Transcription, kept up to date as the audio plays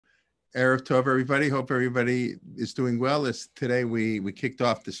Erev Tov, everybody. Hope everybody is doing well. Today we kicked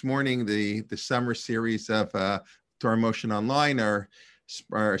off this morning the summer series of Torah Motion Online, our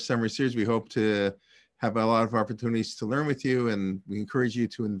summer series. We hope to have a lot of opportunities to learn with you, and we encourage you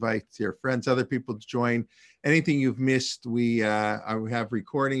to invite your friends, other people to join. Anything you've missed, we have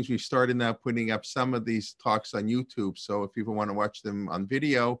recordings. We've started now putting up some of these talks on YouTube, so if people want to watch them on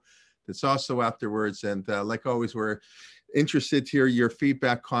video, it's also afterwards. And like always, we're interested to hear your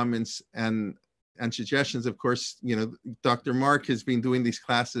feedback, comments, and suggestions. Of course, Dr. Marc has been doing these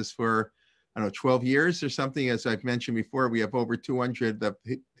classes for, 12 years or something. As I've mentioned before, we have over 200 of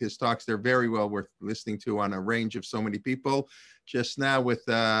his talks. They're very well worth listening to on a range of so many people. Just now with,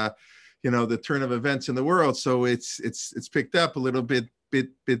 the turn of events in the world. So it's picked up a little bit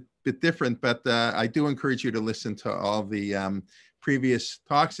different, but I do encourage you to listen to all the previous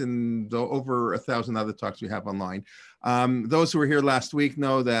talks and the over 1,000 other talks we have online. Those who were here last week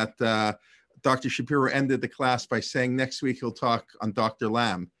know that Dr. Shapiro ended the class by saying next week he'll talk on Dr.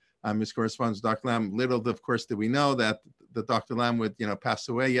 Lamm. His correspondence, Dr. Lamm. Little, of course, did we know that the Dr. Lamm would, pass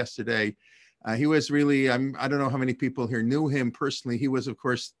away yesterday. He was really, I don't know how many people here knew him personally. He was, of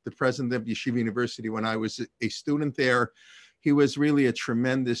course, the president of Yeshiva University when I was a student there. He was really a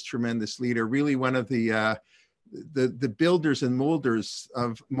tremendous, tremendous leader, really one of the builders and molders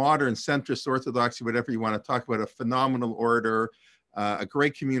of modern centrist orthodoxy, whatever you want to talk about, a phenomenal orator, a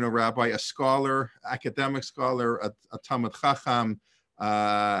great communal rabbi, a scholar, academic scholar, a Talmud Chacham,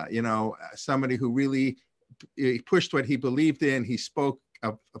 somebody who really pushed what he believed in. He spoke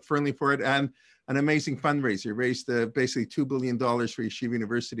firmly for it, and an amazing fundraiser. He raised basically $2 billion for Yeshiva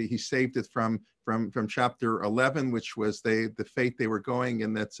University. He saved it from chapter 11, which was the fate they were going,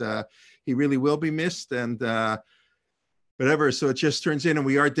 and that's he really will be missed, and whatever. So it just turns in, and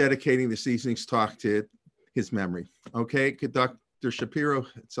we are dedicating this evening's talk to his memory. Okay, Dr. Shapiro,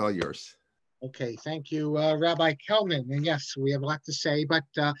 it's all yours. Okay, thank you, Rabbi Kelman. And yes, we have a lot to say, but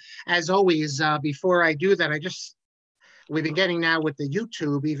as always, before I do that, we've been getting now with the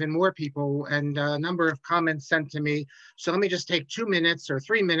YouTube, even more people and a number of comments sent to me. So let me just take 2 minutes or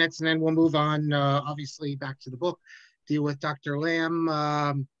 3 minutes, and then we'll move on, obviously, back to the book, deal with Dr. Lamm.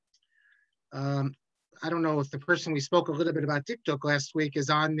 I don't know if the person we spoke a little bit about TikTok last week is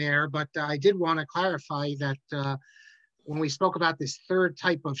on there, but I did want to clarify that when we spoke about this third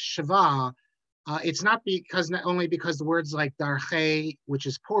type of Shiva, it's not only because the words like darche, which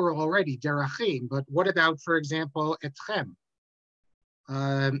is plural already, derachim, but what about, for example, etchem?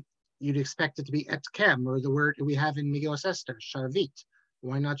 You'd expect it to be etkem, or the word we have in Megillas Esther, sharvit.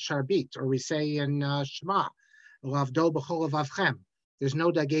 Why not sharbit? Or we say in Shema, lavdo b'chol avavchem. There's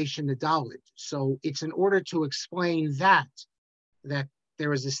no dagesh in the dalit. So it's in order to explain that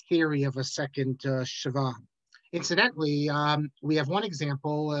there is this theory of a second Shiva. Incidentally, we have one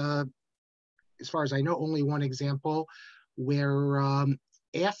example, as far as I know, only one example, where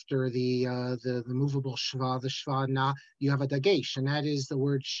after the movable shva, the shva na, you have a dagesh, and that is the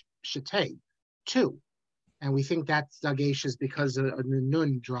word shetei, two. And we think that dagesh is because a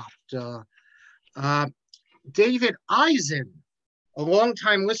nun dropped. David Eisen, a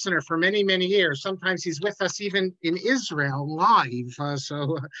longtime listener for many, many years. Sometimes he's with us even in Israel live,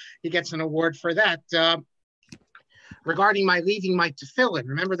 so he gets an award for that. Regarding my leaving my tefillin,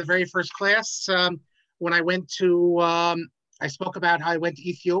 remember the very first class when I went to, I spoke about how I went to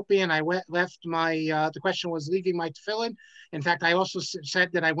Ethiopia and I left my, the question was leaving my tefillin. In fact, I also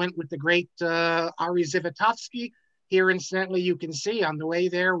said that I went with the great Ari Zivotofsky. Here, incidentally, you can see on the way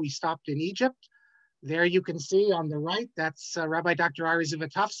there, we stopped in Egypt. There you can see on the right, that's Rabbi Dr. Ari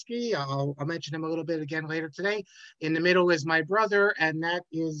Zivotofsky. I'll mention him a little bit again later today. In the middle is my brother, and that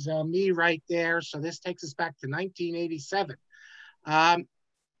is me right there. So this takes us back to 1987.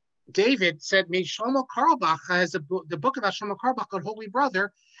 David said me, Shlomo Carlebach has the book about Shlomo Carlebach called Holy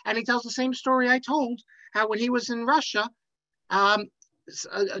Brother, and he tells the same story I told, how when he was in Russia, a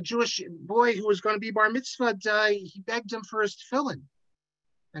Jewish boy who was going to be bar mitzvah, he begged him for his tefillin.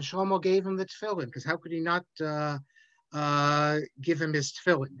 And Shlomo gave him the tefillin, because how could he not give him his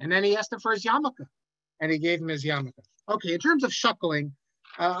tefillin? And then he asked him for his yarmulke, and he gave him his yarmulke. Okay, in terms of shuckling,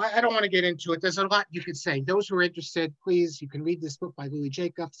 I don't want to get into it. There's a lot you could say. Those who are interested, please, you can read this book by Louis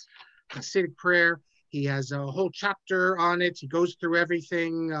Jacobs, Hasidic Prayer. He has a whole chapter on it. He goes through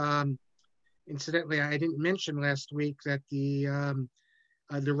everything. Incidentally, I didn't mention last week that the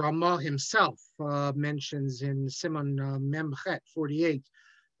Ramah himself mentions in Simon Memchet 48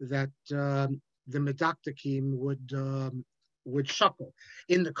 that the Medaktakim would shuckle.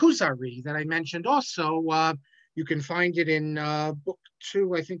 In the Kuzari that I mentioned also, you can find it in book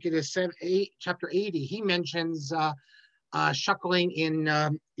 2, I think it is chapter 80. He mentions shuckling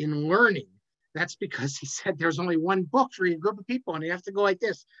in learning. That's because he said there's only one book for a group of people, and you have to go like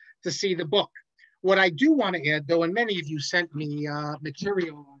this to see the book. What I do want to add, though, and many of you sent me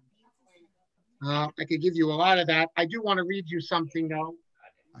material, I could give you a lot of that. I do want to read you something, though.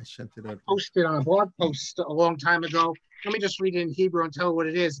 I sent it out. Posted on a blog post a long time ago. Let me just read it in Hebrew and tell you what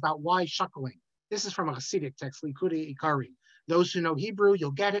it is about why shuckling. This is from a Hasidic text, Likutei Ikari. Those who know Hebrew,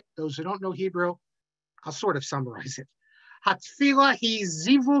 you'll get it. Those who don't know Hebrew, I'll sort of summarize it. Hatfila hi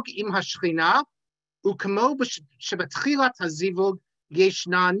zivug im hashchina, ukemo shebatchilat hazivug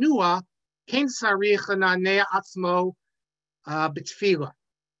yeshna nua, ken sarich nanea atzmo betfila.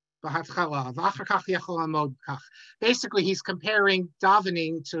 Basically, he's comparing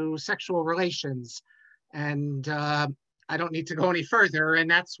davening to sexual relations, and I don't need to go any further, and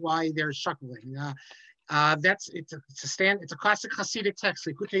that's why they're shuckling. It's a classic Hasidic text,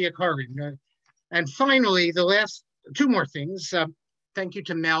 Likutei Yekarim. And finally, the last two more things. Thank you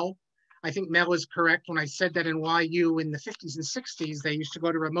to Mel. I think Mel is correct when I said that in YU in the 50s and 60s, they used to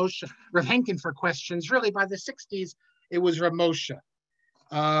go to Rav Henkin for questions. Really, by the 60s, it was Rav Moshe.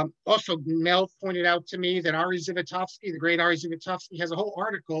 Also, Mel pointed out to me that Ari Zivotofsky, the great Ari Zivotofsky, has a whole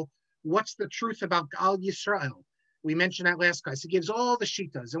article, What's the Truth About Gal Yisrael? We mentioned that last class. He gives all the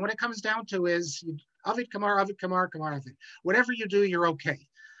shitas. And what it comes down to is, Avid Kamar, Avid Kamar, Kamar Avid. Whatever you do, you're okay.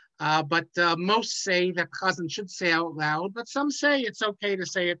 But most say that Chazan should say out loud, but some say it's okay to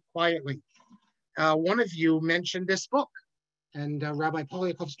say it quietly. One of you mentioned this book, and Rabbi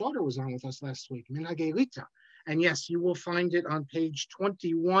Polyakov's daughter was on with us last week, Minhagei Lita. And yes, you will find it on page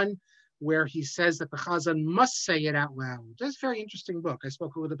 21, where he says that the Chazan must say it out loud. That's a very interesting book. I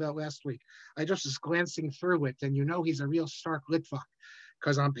spoke a little about last week. I just was glancing through it, and you know he's a real stark Litvak,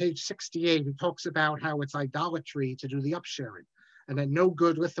 because on page 68, he talks about how it's idolatry to do the upsharing, and that no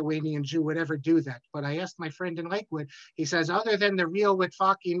good Lithuanian Jew would ever do that. But I asked my friend in Lakewood, he says, other than the real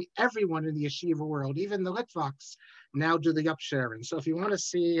Litvakim, everyone in the yeshiva world, even the Litvaks, now do the upsharing. So if you want to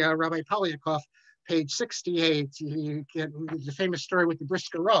see Rabbi Polyakov, page 68, you get the famous story with the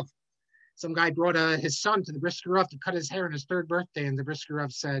Brisker Rav. Some guy brought his son to the Brisker Rav to cut his hair on his 3rd birthday, and the Brisker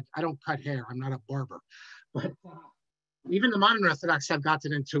Rav said, I don't cut hair, I'm not a barber. But even the modern Orthodox have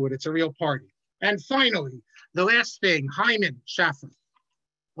gotten into it. It's a real party. And finally, the last thing, Hyman Schaffer.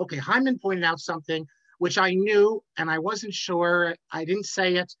 Okay, Hyman pointed out something which I knew, and I wasn't sure. I didn't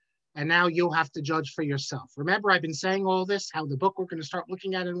say it, and now you'll have to judge for yourself. Remember, I've been saying all this, how the book we're going to start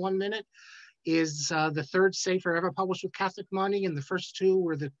looking at in 1 minute is the 3rd sefer ever published with Catholic money, and the first 2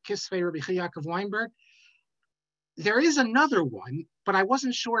 were the Kisvei Rabbi Yaakov Weinberg. There is another one, but I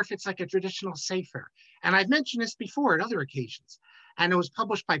wasn't sure if it's like a traditional sefer. And I've mentioned this before at other occasions. And it was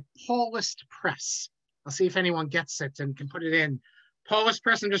published by Paulist Press. I'll see if anyone gets it and can put it in. Paulist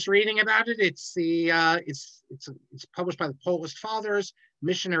Press, I'm just reading about it. It's published by the Paulist Fathers,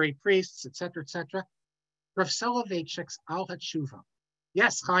 missionary priests, etc., etc. Rav Soloveitchik's Al HaTshuva.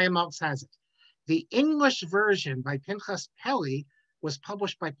 Yes, Chaim Maltz has it. The English version by Pinchas Peli was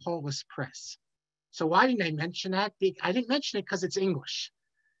published by Paulist Press. So why didn't I mention that? I didn't mention it because it's English.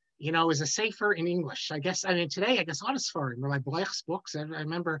 You know, as a sefer in English. I guess, I mean, today, I guess a lot of Sfarim, or like Blech's books. I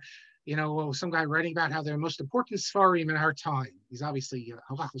remember, you know, some guy writing about how they're the most important Sfarim in our time. He's obviously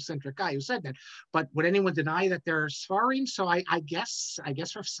a halacha-centric guy who said that. But would anyone deny that they're Sfarim? So I guess,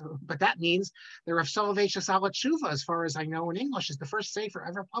 but that means the Rav Soloveitchik's Al HaTshuva, as far as I know in English, is the first sefer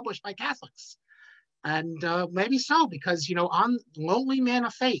ever published by Catholics. And maybe so, because, you know, on Lonely Man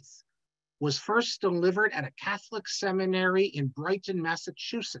of Faith was first delivered at a Catholic seminary in Brighton,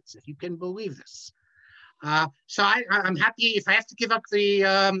 Massachusetts, if you can believe this. So I'm happy. If I have to give up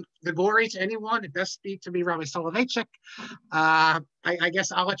the glory to anyone, it best be to be Rabbi Soloveitchik. I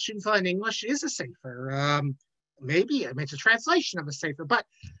guess Al HaTshuva in English is a sefer. Maybe, I mean, it's a translation of a sefer, but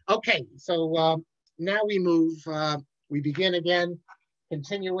okay. So now we move, we begin again,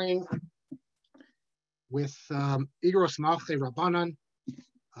 continuing with Igros Malchei Rabbanan,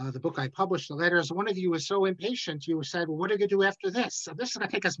 the book I published, the letters. One of you was so impatient, you said, well, what are you going to do after this? So this is going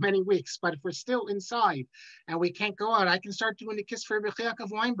to take us many weeks, but if we're still inside and we can't go out, I can start doing the Kiss for Rabbi Yaakov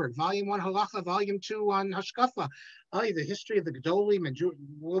Weinberg, Volume 1 Halacha, Volume 2 on Hashkafa, the history of the Gedolim, and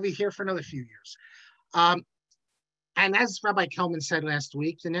we'll be here for another few years. And as Rabbi Kelman said last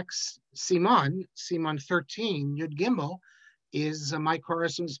week, the next Siman 13, Yud Gimel, is my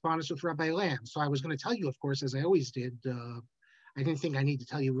correspondence with Rabbi Lamm. So I was going to tell you, of course, as I always did, I didn't think I need to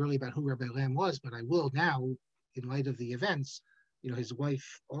tell you really about who Rabbi Lamm was, but I will now, in light of the events. You know, his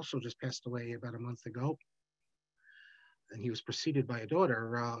wife also just passed away about a month ago, and he was preceded by a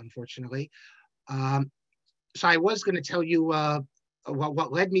daughter, unfortunately. So I was going to tell you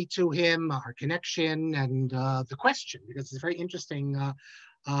what led me to him, our connection, and the question, because it's a very interesting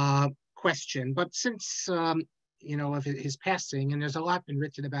question. But since of his passing, and there's a lot been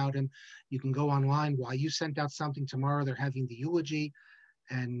written about him, you can go online. Why you sent out something tomorrow? They're having the eulogy,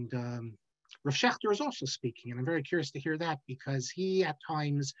 and Rav Schechter is also speaking, and I'm very curious to hear that because he at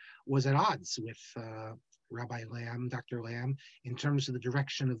times was at odds with Rabbi Lamm, Dr. Lamm, in terms of the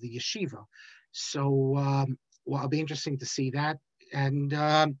direction of the yeshiva. So it'll be interesting to see that. And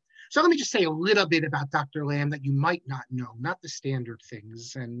so let me just say a little bit about Dr. Lamm that you might not know, not the standard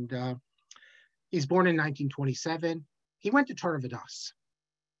things. And he's born in 1927. He went to Torah Vodaas.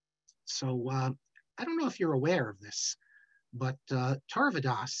 So I don't know if you're aware of this, but Torah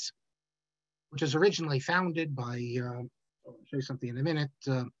Vodaas, which was originally founded by, I'll show you something in a minute,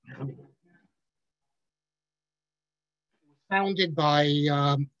 founded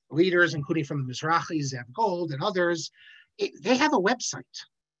by leaders, including from the Mizrahi, Zev Gold, and others. They have a website.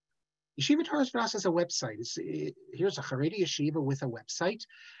 Yeshiva Torah Vodaas has a website. Here's a Haredi yeshiva with a website.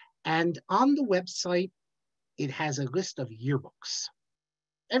 And on the website, it has a list of yearbooks.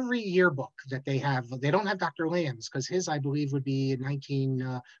 Every yearbook that they have, they don't have Dr. Lamm's because his, I believe, would be in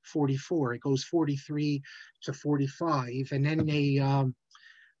 1944. It goes 43 to 45. And then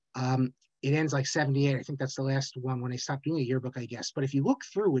it ends like 78. I think that's the last one when they stopped doing a yearbook, I guess. But if you look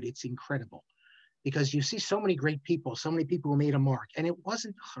through it, it's incredible because you see so many great people, so many people who made a mark. And it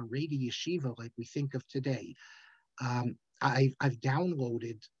wasn't Haredi yeshiva like we think of today. I've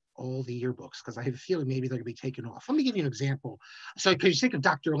downloaded all the yearbooks because I have a feeling maybe they're going to be taken off. Let me give you an example. So because you think of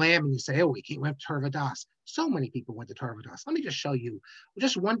Dr. Lamm and you say, oh, he went to Torah Vodaas. So many people went to Torah Vodaas. Let me just show you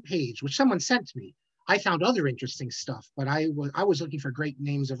just one page, which someone sent to me. I found other interesting stuff, but I was looking for great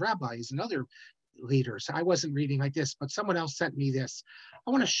names of rabbis and other leaders. I wasn't reading like this, but someone else sent me this.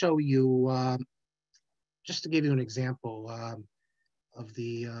 I want to show you, just to give you an example of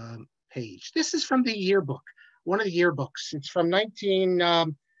the page. This is from the yearbook, one of the yearbooks. It's from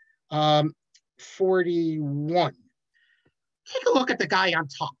 1941. Take a look at the guy on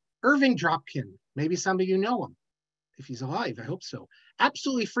top, Irving Dropkin. Maybe some of you know him. If he's alive, I hope so.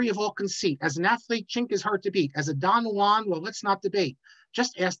 Absolutely free of all conceit. As an athlete, Chink is hard to beat. As a Don Juan, well, let's not debate.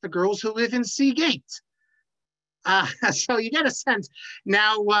 Just ask the girls who live in Seagate. So you get a sense.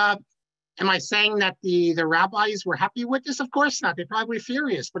 Now, am I saying that the rabbis were happy with this? Of course not. They're probably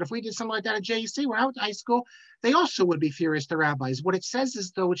furious. But if we did something like that at JEC, when I went to high school, they also would be furious, the rabbis. What it says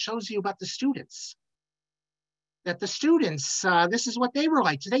is, though, it shows you about the students. That the students, this is what they were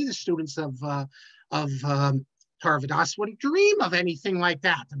like. Today, the students of Torah Vodaas wouldn't dream of anything like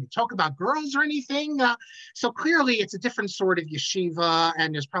that. I mean, talk about girls or anything. So clearly, it's a different sort of yeshiva,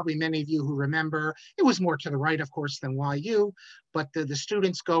 and there's probably many of you who remember. It was more to the right, of course, than YU, but the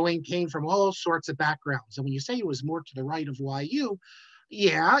students going came from all sorts of backgrounds. And when you say it was more to the right of YU,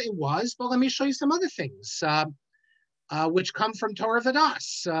 yeah, it was. But let me show you some other things which come from Torah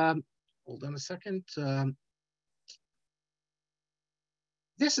Vodaas. Hold on a second.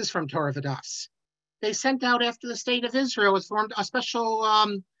 This is from Torah Vodaas. They sent out after the state of Israel was formed a special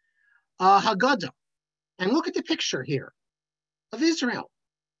Haggadah. And look at the picture here of Israel,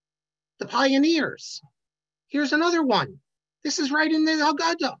 the pioneers. Here's another one. This is right in the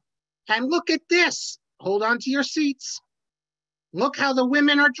Haggadah. And look at this. Hold on to your seats. Look how the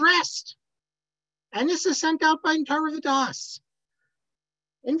women are dressed. And this is sent out by Torah Vodaas.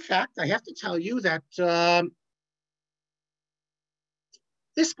 In fact, I have to tell you that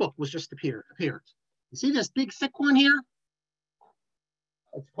this book was just appeared. You see this big thick one here?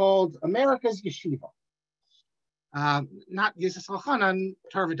 It's called America's Yeshiva. Not Yisrael Chanan,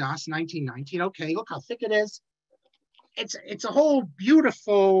 Torah Vodaas, 1919. Okay, look how thick it is. It's a whole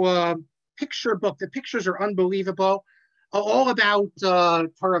beautiful picture book. The pictures are unbelievable. All about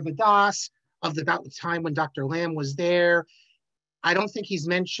Torah Vodaas, about the time when Dr. Lamm was there. I don't think he's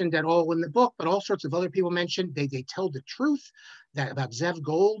mentioned at all in the book, but all sorts of other people mentioned. They tell the truth that about Zev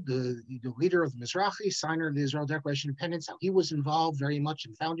Gold, the leader of the Mizrahi, signer of the Israel Declaration of Independence, how he was involved very much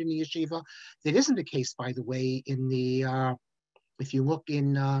in founding the yeshiva. That isn't the case, by the way, in the, if you look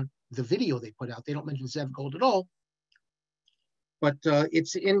in the video they put out, they don't mention Zev Gold at all. But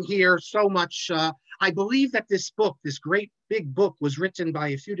it's in here so much. I believe that this book, this great big book, was written by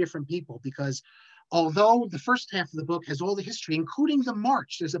a few different people because although the first half of the book has all the history, including the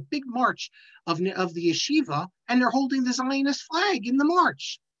march, there's a big march of the yeshiva, and they're holding the Zionist flag in the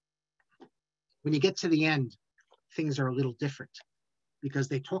march. When you get to the end, things are a little different because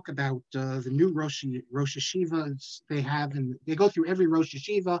they talk about the new Rosh Yeshivas they have, and they go through every Rosh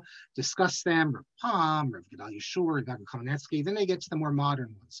Yeshiva, discuss them, Rav Pam, Rav Gedal Yeshua, Rav Kamenetsky, then they get to the more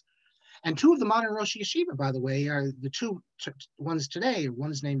modern ones. And two of the modern Rosh Yeshiva, by the way, are the two ones today.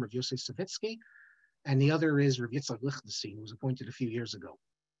 One's named Rav Yosef Savitsky, and the other is Rav Yitzchak Lichtenstein, who was appointed a few years ago.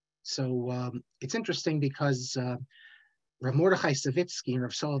 So it's interesting because Rav Mordechai Savitsky and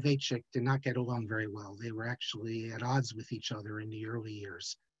Rav Soloveitchik did not get along very well. They were actually at odds with each other in the early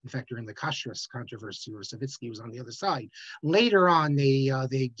years. In fact, during the Kashrus controversy, where Savitsky was on the other side. Later on,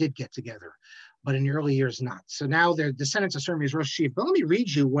 they did get together, but in the early years, not. So now they're descendants of Sermius Rosh Yeshiva. But let me read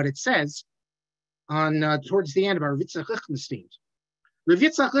you what it says on towards the end about Rav Yitzchak Lichtenstein. Rav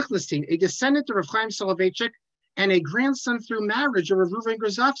Yitzchak Lichtenstein, a descendant of Rav Chaim Soloveitchik and a grandson through marriage of Rav Reuven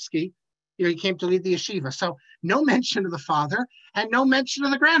Grozovsky, he came to lead the yeshiva. So no mention of the father and no mention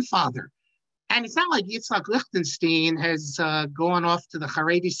of the grandfather. And it's not like Yitzchak Lichtenstein has gone off to the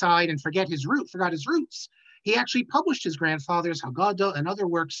Haredi side and forgot his roots. He actually published his grandfather's Haggadah and other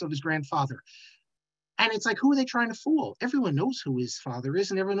works of his grandfather. And it's like, who are they trying to fool? Everyone knows who his father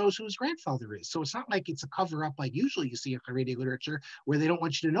is and everyone knows who his grandfather is. So it's not like it's a cover-up like usually you see in Haredi literature where they don't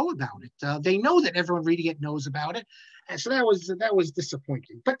want you to know about it. They know that everyone reading it knows about it. And so that was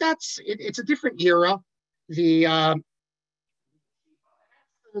disappointing. But it's a different era. The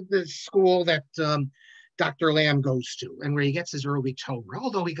school that Dr. Lamm goes to and where he gets his early Torah,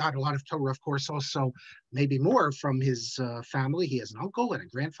 although he got a lot of Torah, of course, also maybe more from his family. He has an uncle and a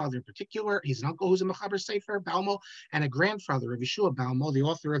grandfather in particular. He's an uncle who's a Mechaber Sefer, Balmo, and a grandfather of Yeshua Balmo, the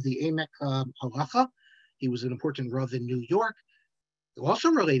author of the Emek Halacha. He was an important Rav in New York. Also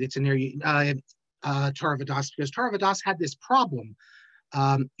related to Torah Vodaas, because Torah Vodaas had this problem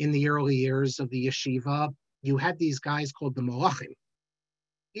in the early years of the yeshiva. You had these guys called the Malachim.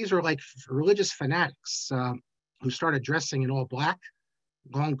 These were like religious fanatics who started dressing in all black,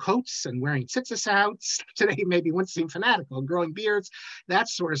 long coats and wearing tzitzis outs. Today, maybe wouldn't seem fanatical, growing beards, that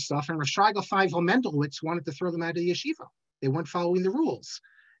sort of stuff. And Rosh Feivel Mendelowitz wanted to throw them out of the yeshiva. They weren't following the rules.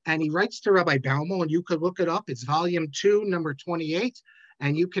 And he writes to Rabbi Balmo, and you could look it up. It's volume 2, number 28.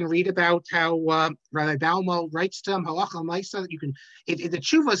 And you can read about how Rabbi Balmo writes to him, Halacha Maisa. The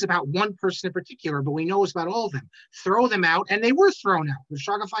tshuva is about one person in particular, but we know it's about all of them. Throw them out, and they were thrown out. The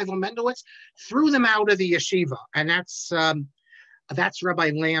Shraga Feivel Mendelowitz threw them out of the yeshiva, and that's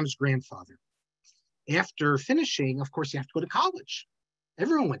Rabbi Lamm's grandfather. After finishing, of course, you have to go to college.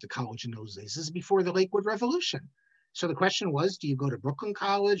 Everyone went to college in those days. This is before the Lakewood Revolution. So the question was, do you go to Brooklyn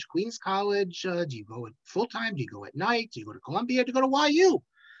College, Queens College? Do you go at full-time? Do you go at night? Do you go to Columbia? Do you go to YU?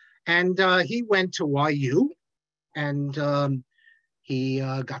 And he went to YU, and he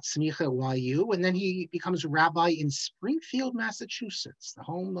got smicha at YU, and then he becomes a rabbi in Springfield, Massachusetts, the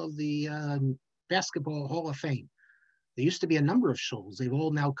home of the Basketball Hall of Fame. There used to be a number of shuls. They've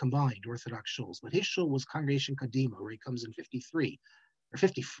all now combined, Orthodox shuls. But his shul was Congregation Kadima, where he comes in 53, or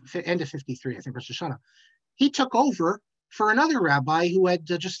 50, end of 53, I think, Rosh Hashanah. He took over for another rabbi who had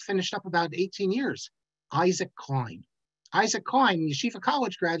just finished up about 18 years, Isaac Klein. Isaac Klein, Yeshiva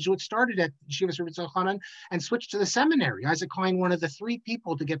College graduate, started at Yeshiva Rebbe Tzolchanan and switched to the seminary. Isaac Klein, one of the 3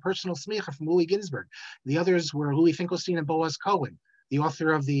 people to get personal smicha from Louis Ginsburg. The others were Louis Finkelstein and Boaz Cohen, the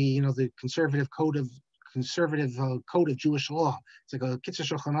author of the conservative code of Jewish law. It's like a Kitzur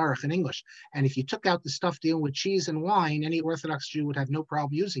Shulchan Aruch in English. And if you took out the stuff dealing with cheese and wine, any Orthodox Jew would have no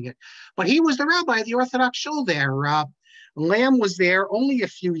problem using it. But he was the rabbi of the Orthodox shul there. Lamm was there only a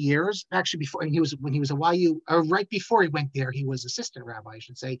few years, actually before, and when he was a YU, right before he went there, he was assistant rabbi, I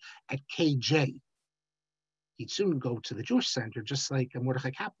should say, at KJ. He'd soon go to the Jewish Center, just like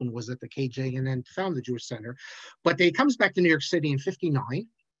Mordechai Kaplan was at the KJ and then found the Jewish Center. But he comes back to New York City in 59.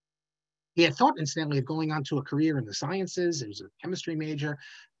 He had thought, incidentally, of going on to a career in the sciences. He was a chemistry major,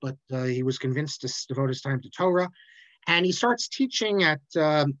 but he was convinced to devote his time to Torah. And he starts teaching at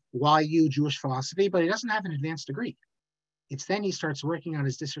YU Jewish philosophy, but he doesn't have an advanced degree. It's then he starts working on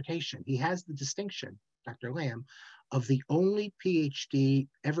his dissertation. He has the distinction, Dr. Lamm, of the only PhD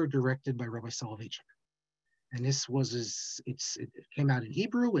ever directed by Rabbi Soloveitchik. And this was it came out in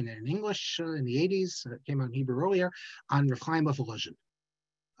Hebrew and in English in the 80s. It came out in Hebrew earlier on Rav Chaim of Volozhin.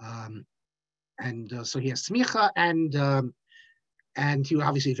 So he has smicha, and he was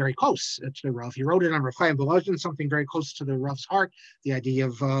obviously very close to the Rav. He wrote it on Rav Chaim Volozhin, something very close to the Rav's heart, the idea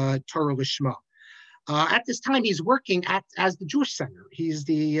of Torah Lishma. At this time, he's working as the Jewish Center. He's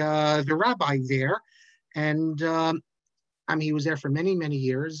the rabbi there, and he was there for many, many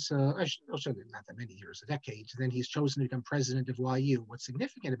years. Not that many years, a decade. Then he's chosen to become president of YU. What's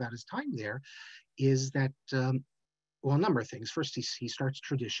significant about his time there is that, a number of things. First, he starts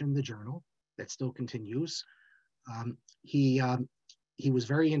Tradition, the journal that still continues. He He was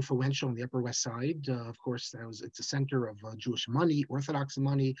very influential in the Upper West Side. Of course, it's a center of Jewish money, Orthodox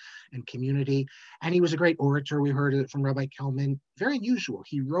money, and community. And he was a great orator. We heard it from Rabbi Kelman. Very unusual.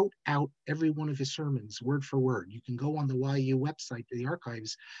 He wrote out every one of his sermons, word for word. You can go on the YU website, the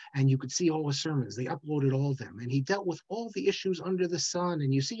archives, and you could see all his sermons. They uploaded all of them. And he dealt with all the issues under the sun.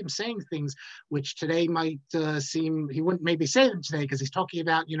 And you see him saying things which today might seem, he wouldn't maybe say them today because he's talking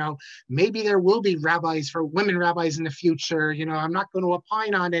about, maybe there will be rabbis for women rabbis in the future. I'm not going to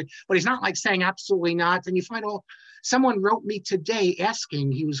opine on it, but he's not like saying absolutely not. And you find someone wrote me today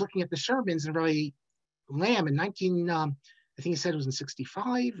asking, he was looking at the sermons and really Lamm in I think he said it was in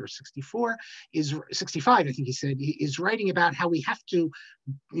 65 or 64, is 65, I think he said, he is writing about how we have to,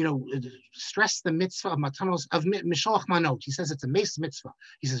 stress the mitzvah of mishloach manot. He says it's a mace mitzvah.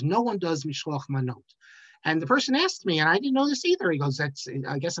 He says no one does mishloach manot. And the person asked me, and I didn't know this either. He goes, "That's,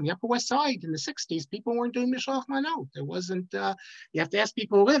 I guess, on the Upper West Side in the 60s, people weren't doing mishloach manot. It wasn't, you have to ask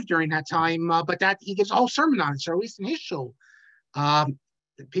people who lived during that time, but that he gives a whole sermon on it, so at least in his show,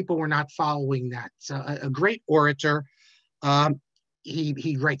 people were not following that. A great orator.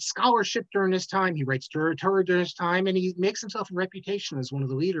 He writes scholarship during his time. He writes Torah during his time, and he makes himself a reputation as one of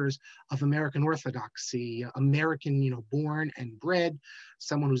the leaders of American Orthodoxy, American, born and bred,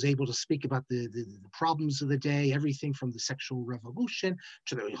 someone who's able to speak about the problems of the day, everything from the sexual revolution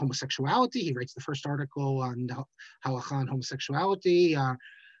to the homosexuality. He writes the first article on halakha and homosexuality,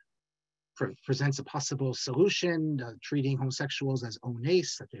 presents a possible solution, treating homosexuals as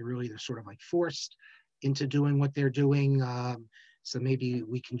ones, that they're sort of like forced into doing what they're doing. So maybe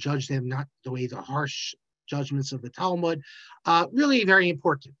we can judge them not the way the harsh judgments of the Talmud. Really very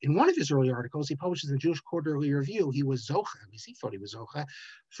important. In one of his early articles, he publishes in the Jewish Quarterly Review, he was zocha, at least he thought he was zocha,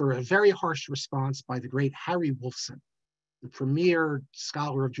 for a very harsh response by the great Harry Wolfson, the premier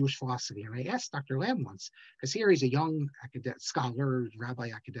scholar of Jewish philosophy. And I asked Dr. Lamm once, because here he's a young scholar,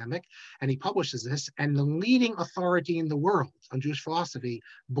 rabbi academic, and he publishes this, and the leading authority in the world on Jewish philosophy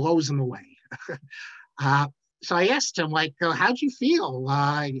blows him away. So I asked him, how'd you feel?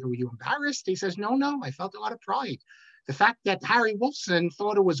 Were you embarrassed? He says, no, I felt a lot of pride. The fact that Harry Wolfson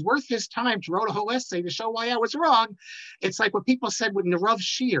thought it was worth his time to write a whole essay to show why I was wrong. It's like what people said with the Rav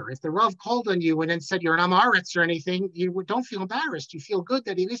Shir. If the Rav called on you and then said you're an Amaretz or anything, you don't feel embarrassed. You feel good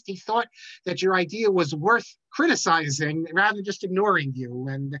that at least he thought that your idea was worth criticizing rather than just ignoring you.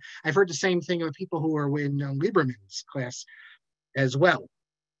 And I've heard the same thing of people who are in Lieberman's class as well.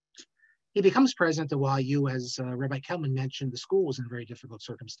 He becomes president of YU, as Rabbi Kelman mentioned. The school was in very difficult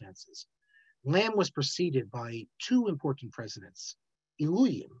circumstances. Lamm was preceded by two important presidents,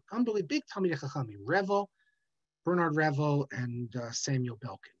 Iluyim, unbelievable, big Talmidei Chachamim, Revel, Bernard Revel, and Samuel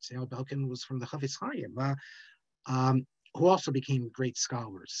Belkin. Samuel Belkin was from the Chavetz Chaim, who also became great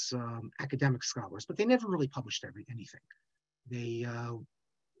scholars, academic scholars, but they never really published anything.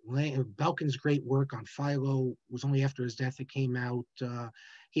 Belkin's great work on Philo was only after his death it came out.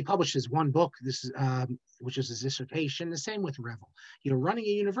 He published his one book, which is his dissertation. The same with Revel. Running a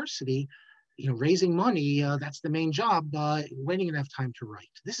university, raising money, that's the main job, waiting enough time to write.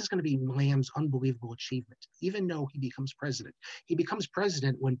 This is going to be Lamm's unbelievable achievement, even though he becomes president. He becomes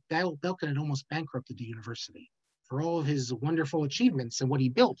president when Belkin had almost bankrupted the university. For all of his wonderful achievements and what he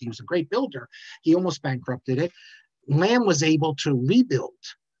built, he was a great builder, he almost bankrupted it. Lamm was able to rebuild,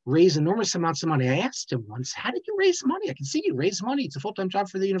 raise enormous amounts of money. I asked him once, how did you raise money? I can see you raise money. It's a full-time job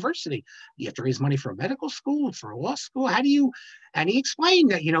for the university. You have to raise money for a medical school, for a law school. How do you? And he explained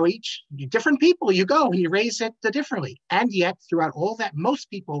that, each different people, you go and you raise it differently. And yet throughout all that,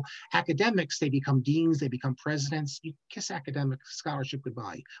 most people, academics, they become deans, they become presidents. You kiss academic scholarship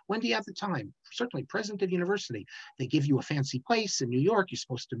goodbye. When do you have the time? Certainly president of university. They give you a fancy place in New York. You're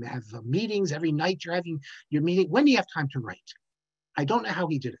supposed to have meetings every night. You're having your meeting. When do you have time to write? I don't know how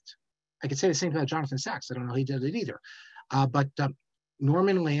he did it. I could say the same about Jonathan Sachs. I don't know how he did it either. But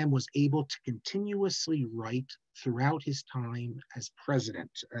Norman Lamm was able to continuously write throughout his time as president.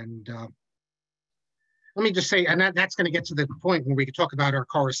 And let me just say, and that's going to get to the point where we could talk about our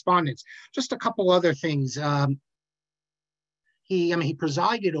correspondence. Just a couple other things. He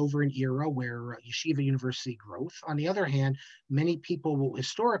presided over an era where yeshiva university growth. On the other hand, many people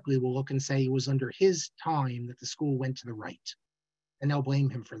historically will look and say it was under his time that the school went to the right. And they'll blame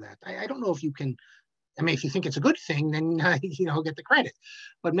him for that. I don't know if you can, if you think it's a good thing, then get the credit.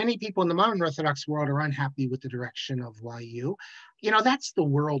 But many people in the modern Orthodox world are unhappy with the direction of YU. That's the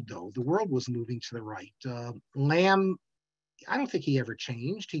world, though. The world was moving to the right. Lamm, I don't think he ever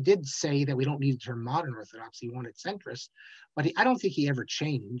changed. He did say that we don't need the term modern Orthodox. He wanted centrist, but I don't think he ever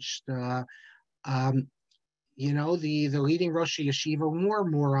changed. The leading Rosh Yeshiva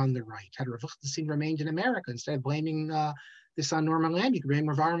more on the right. Had Rav Lichtenstein remained in America instead of blaming this on Norman Lamm. You could blame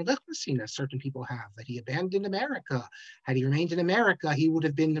Rav Lichtenstein, as certain people have, that he abandoned America. Had he remained in America, he would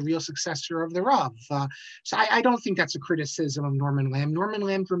have been the real successor of the Rav. So I don't think that's a criticism of Norman Lamm. Norman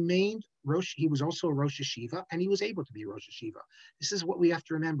Lamm remained Rosh. He was also a Rosh Yeshiva, and he was able to be Rosh Yeshiva. This is what we have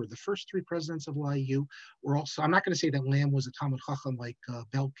to remember. The first three presidents of YU were also, I'm not going to say that Lamm was a Talmud Chacham like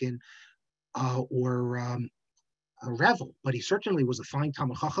Belkin or Revel, but he certainly was a fine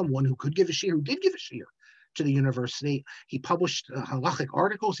Talmud Chacham, one who could give a shiur, who did give a shiur to the university. He published halachic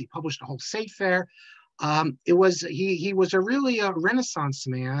articles. He published a whole sefer. He was a really Renaissance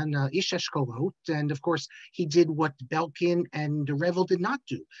man, ish eshkolot, and of course he did what Belkin and Revel did not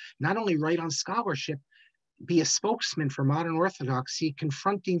do. Not only write on scholarship, be a spokesman for modern orthodoxy,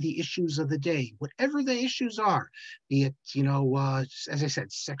 confronting the issues of the day, whatever the issues are, be it as I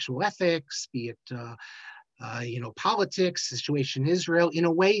said, sexual ethics, be it politics, situation in Israel, in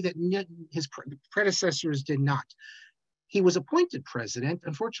a way that his predecessors did not. He was appointed president.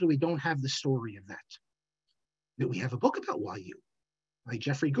 Unfortunately, we don't have the story of that. We have a book about YU by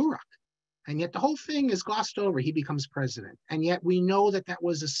Jeffrey Gurak, and yet the whole thing is glossed over. He becomes president, and yet we know that that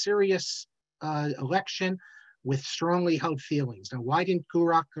was a serious election with strongly held feelings. Now, why didn't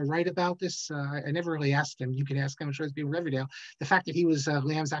Gurak write about this? I never really asked him. You can ask him. I'm sure it's being Riverdale. The fact that he was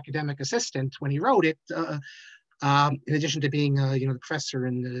Lamm's academic assistant when he wrote it, in addition to being the professor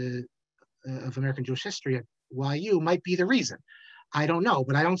of American Jewish history at YU, might be the reason. I don't know,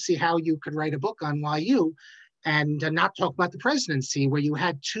 but I don't see how you could write a book on YU and not talk about the presidency, where you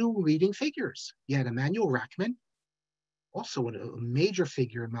had two leading figures. You had Emanuel Rackman, also a major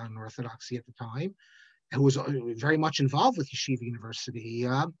figure in modern Orthodoxy at the time, who was very much involved with Yeshiva University.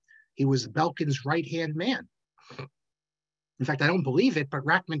 He was Belkin's right-hand man. In fact, I don't believe it, but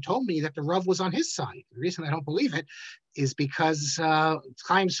Rackman told me that the Rav was on his side. The reason I don't believe it is because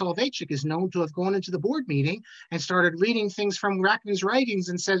Chaim Soloveitchik is known to have gone into the board meeting and started reading things from Rackman's writings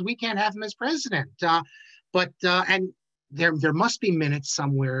and says, we can't have him as president. And there must be minutes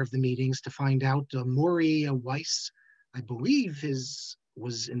somewhere of the meetings to find out. Maury Weiss, I believe,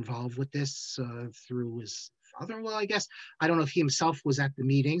 was involved with this through his father-in-law, I guess. I don't know if he himself was at the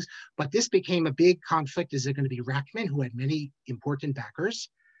meetings, but this became a big conflict. Is it going to be Rackman, who had many important backers,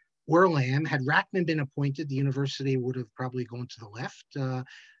 or Lamm? Had Rackman been appointed, the university would have probably gone to the left,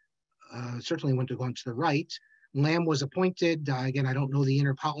 certainly wouldn't have gone to the right. Lamm was appointed. Again, I don't know the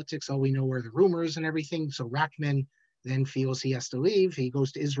inner politics. All we know are the rumors and everything. So Rackman then feels he has to leave. He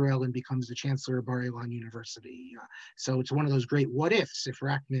goes to Israel and becomes the chancellor of Bar Ilan University. So it's one of those great what ifs if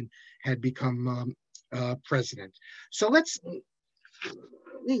Rackman had become president. So let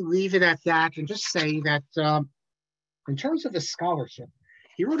me leave it at that and just say that in terms of his scholarship,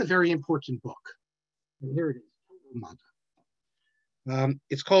 he wrote a very important book. And here it is.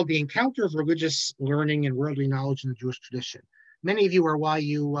 It's called The Encounter of Religious Learning and Worldly Knowledge in the Jewish Tradition. Many of you are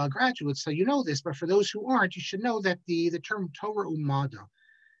YU graduates, so you know this, but for those who aren't, you should know that the term Torah Umada,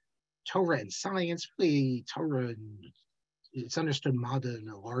 Torah and science, really Torah, it's understood Mada in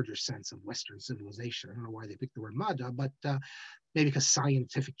a larger sense of Western civilization. I don't know why they picked the word Mada, but maybe because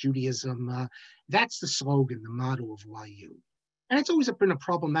scientific Judaism, that's the slogan, the motto of YU. And it's always been a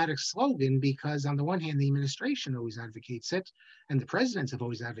problematic slogan because on the one hand, the administration always advocates it, and the presidents have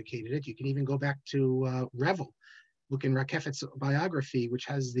always advocated it. You can even go back to Revel. Look in Rakefet's biography, which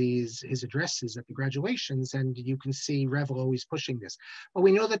has his addresses at the graduations, and you can see Revel always pushing this. But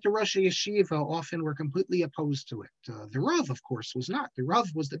we know that the Rosh Yeshiva often were completely opposed to it. The Rav, of course, was not. The Rav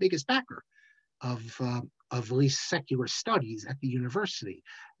was the biggest backer of at least secular studies at the university.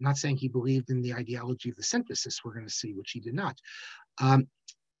 I'm not saying he believed in the ideology of the synthesis, we're going to see, which he did not. But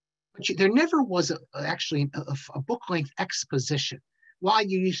there never was actually a book-length exposition. Why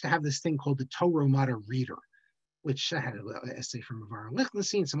you used to have this thing called the Torah Umada Reader, which had an essay from Rav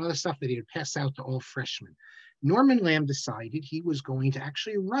Lichtenstein, some other stuff that he would pass out to all freshmen. Norman Lamm decided he was going to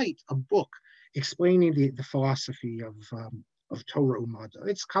actually write a book explaining the philosophy of Torah Umada.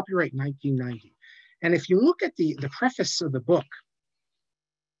 It's copyright 1990. And if you look at the preface of the book,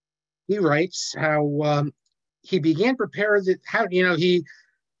 he writes how he began to prepare how'd he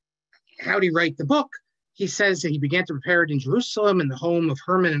write the book? He says that he began to prepare it in Jerusalem in the home of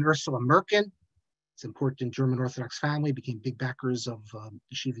Herman and Ursula Merkin. It's an important German Orthodox family, became big backers of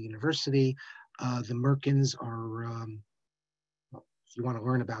Yeshiva University. The Merkins are, if you want to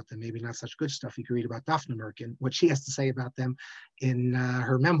learn about them, maybe not such good stuff, you can read about Daphne Merkin, what she has to say about them in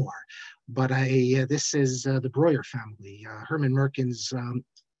her memoir. But this is the Breuer family. Herman Merkin's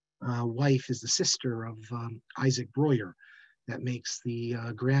wife is the sister of Isaac Breuer, that makes the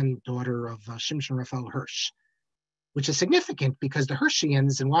granddaughter of Shimshon Raphael Hirsch, which is significant because the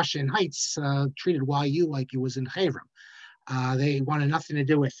Hirschians in Washington Heights treated YU like it was in Hebron. They wanted nothing to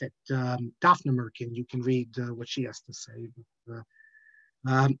do with it. Daphne Merkin, you can read what she has to say. But,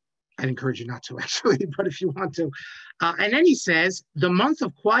 I'd encourage you not to, actually, but if you want to. And then he says, the month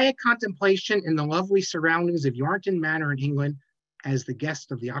of quiet contemplation in the lovely surroundings of Yarnton Manor in England as the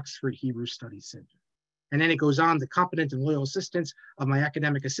guest of the Oxford Hebrew Studies Center. And then it goes on, the competent and loyal assistance of my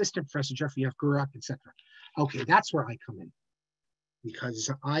academic assistant, Professor Jeffrey F. Gurak, etc. Okay, that's where I come in. Because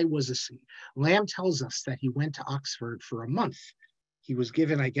Lamm tells us that he went to Oxford for a month. He was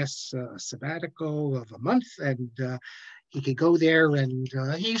given, I guess, a sabbatical of a month, and he could go there. And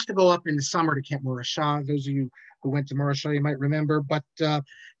he used to go up in the summer to Camp Morashah. Those of you who went to Morashah, you might remember, but to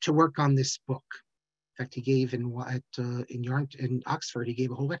work on this book. In fact, he gave in Oxford, he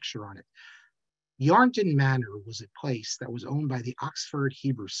gave a whole lecture on it. Yarnton Manor was a place that was owned by the Oxford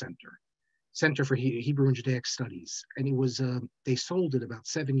Hebrew Center for Hebrew and Judaic Studies, and it was they sold it about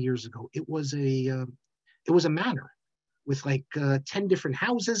 7 years ago. It was a manor with like 10 different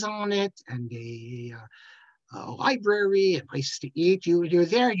houses on it, and a library, and places to eat. You're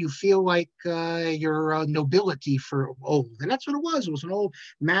there, you feel like you're nobility for old, and that's what it was. It was an old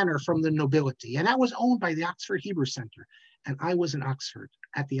manor from the nobility, and that was owned by the Oxford Hebrew Center. And I was in Oxford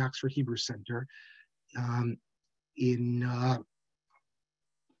at the Oxford Hebrew Center in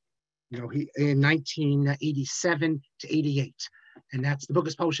 1987 to 88. And that's, the book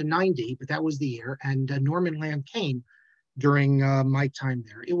is published in 90, but that was the year. And Norman Lamm came during my time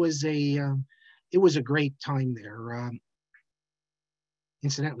there. It was a great time there.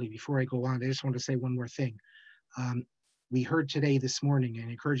 Incidentally, before I go on, I just want to say one more thing. We heard today, this morning, and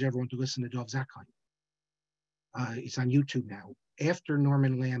I encourage everyone to listen to Dov Zakheim. It's on YouTube now. After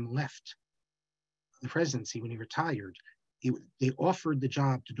Norman Lamm left the presidency, when he retired, they offered the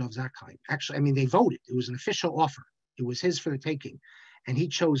job to Dov Zakheim. Actually, I mean, they voted. It was an official offer. It was his for the taking. And he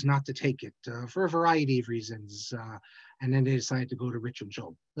chose not to take it for a variety of reasons. And then they decided to go to Richard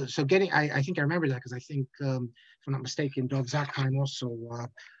Job. So I think I remember that because I think, if I'm not mistaken, Dov Zakheim also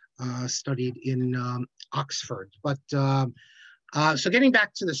studied in Oxford. But so getting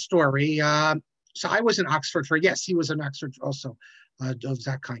back to the story, so I was in Oxford yes, he was in Oxford also, Dov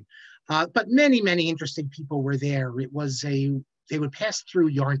Zakheim. But many, many interesting people were there. It was they would pass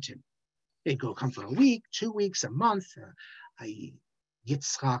through Yarnton. They'd come for a week, 2 weeks, a month.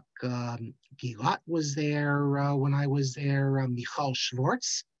 Yitzhak Gilat was there when I was there. Michal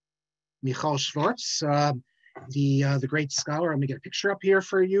Schwartz, the great scholar. Let me get a picture up here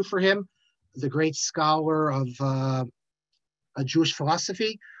for him. The great scholar of Jewish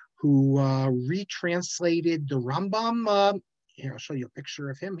philosophy who retranslated the Rambam. Here, I'll show you a picture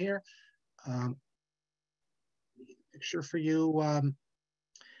of him here. Picture for you.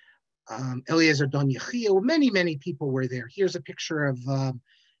 Eliezer Don Yechiel. Many, many people were there. Here's a picture of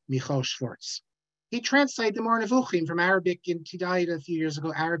Michal Schwartz. He translated the Moreh Nevuchim from Arabic he died a few years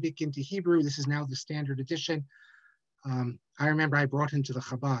ago, Arabic into Hebrew. This is now the standard edition. I remember I brought him to the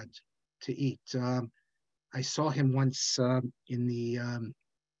Chabad to eat. I saw him once there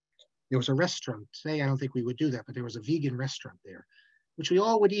was a restaurant. Today, I don't think we would do that, but there was a vegan restaurant there, which we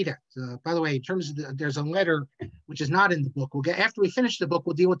all would eat at. By the way, in terms of there's a letter which is not in the book. After we finish the book,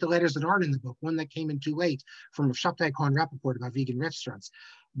 we'll deal with the letters that aren't in the book. One that came in too late from Shabtai Cohen Rappaport about vegan restaurants.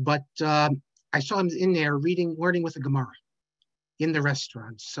 But I saw him in there learning with the Gemara in the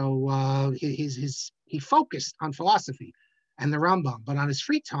restaurant. So he focused on philosophy and the Rambam, but on his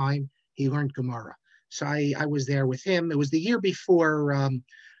free time, he learned Gemara. So I was there with him. It was the year before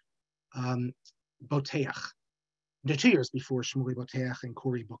Boteach. 2 years before Shmuley Boteach and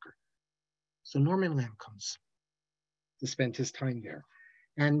Cory Booker. So Norman Lamm comes to spend his time there.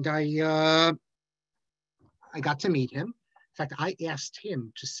 And I got to meet him. In fact, I asked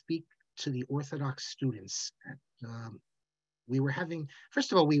him to speak to the Orthodox students. We were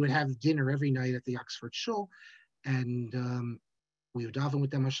first of all, we would have dinner every night at the Oxford Shul, and we would daven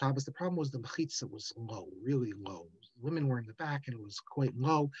with them on Shabbos. The problem was the mechitza was low, really low. Women were in the back, and it was quite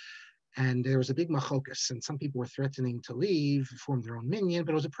low. And there was a big machokas, and some people were threatening to leave, form their own minyan,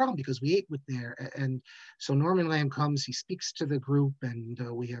 but it was a problem because we ate with there. And so Norman Lamm comes, he speaks to the group, and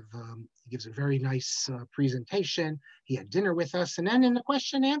he gives a very nice presentation. He had dinner with us, and then in the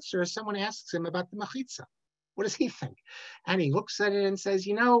question and answer, someone asks him about the machitza. What does he think? And he looks at it and says,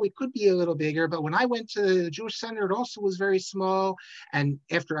 it could be a little bigger, but when I went to the Jewish Center, it also was very small. And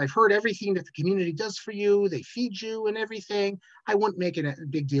after I've heard everything that the community does for you, they feed you and everything, I wouldn't make it a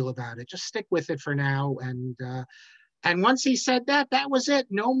big deal about it. Just stick with it for now. And once he said that, that was it.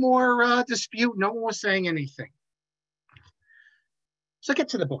 No more dispute. No more saying anything. So get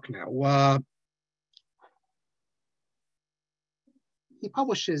to the book now. He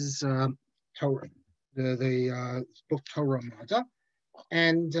publishes Torah. the book Torah Mada.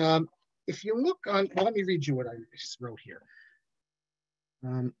 And if you look on, well, let me read you what I just wrote here.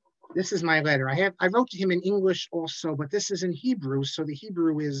 This is my letter. I wrote to him in English also, but this is in Hebrew. So the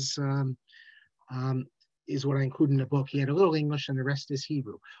Hebrew is what I include in the book. He had a little English and the rest is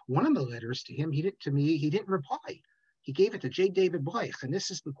Hebrew. One of the letters to him, he didn't reply. He gave it to J. David Bleich, and this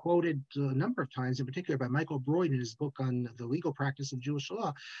has been quoted a number of times, in particular by Michael Broyd in his book on the legal practice of Jewish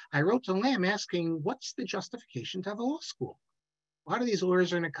law. I wrote to Lamm asking, what's the justification to have a law school? A lot of these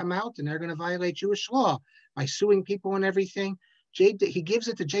lawyers are going to come out and they're going to violate Jewish law by suing people and everything. He gives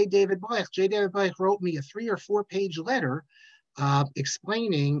it to J. David Bleich. J. David Bleich wrote me a 3 or 4 page letter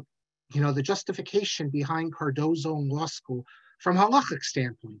explaining, the justification behind Cardozo Law School from halachic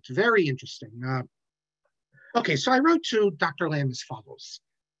standpoint. Very interesting. Okay, so I wrote to Dr. Lamm as follows.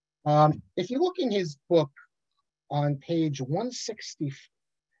 If you look in his book on page 160,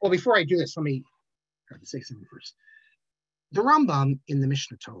 well, before I do this, let me say something first. The Rambam in the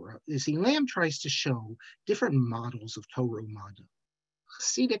Mishnah Torah, Lamm tries to show different models of Torah Umada.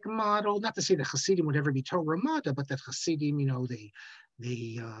 Hasidic model, not to say that Hasidim would ever be Torah Umada, but that Hasidim,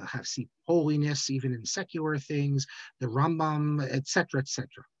 they have see holiness even in secular things. The Rambam, etc., etc.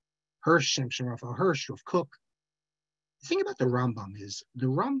 Hirsch, Shem Raphael Hirsch, Rav Kook. The thing about the Rambam is the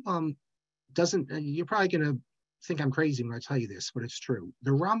Rambam doesn't. You're probably going to think I'm crazy when I tell you this, but it's true. The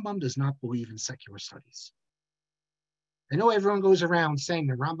Rambam does not believe in secular studies. I know everyone goes around saying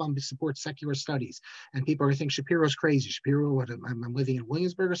the Rambam supports secular studies, and people are going to think Shapiro's crazy. Shapiro, I'm living in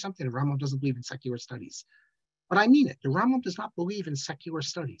Williamsburg or something, and Rambam doesn't believe in secular studies. But I mean it. The Rambam does not believe in secular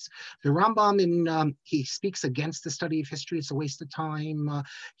studies. The Rambam, he speaks against the study of history. It's a waste of time.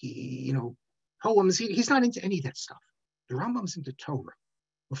 Poems. He's not into any of that stuff. The Rambam's into Torah.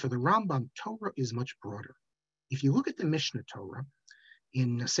 But for the Rambam, Torah is much broader. If you look at the Mishnah Torah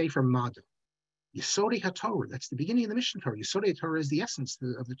in Sefer Mada, Yesodei HaTorah, that's the beginning of the Mishnah Torah. Yesodei HaTorah is the essence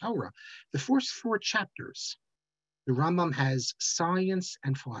of the Torah. The first 4 chapters, the Rambam has science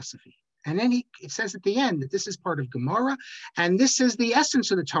and philosophy. And then it says at the end that this is part of Gemara, and this is the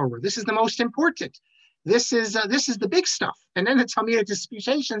essence of the Torah. This is the most important. This is the big stuff. And then the Talmudic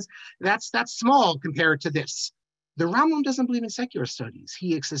disputations, that's small compared to this. The Rambam doesn't believe in secular studies.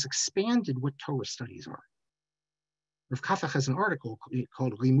 He has expanded what Torah studies are. Rav Kafach has an article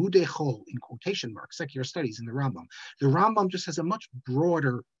called Limudei Chol, in quotation marks, secular studies in the Rambam. The Rambam just has a much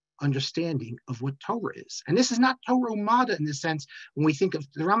broader understanding of what Torah is. And this is not Torah Umada in the sense when we think of,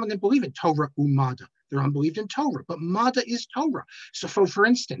 the Rambam didn't believe in Torah Umada. The Rambam believed in Torah, but Mada is Torah. So for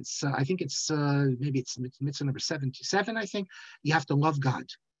instance, I think it's, maybe it's mitzvah number 77, I think, you have to love God.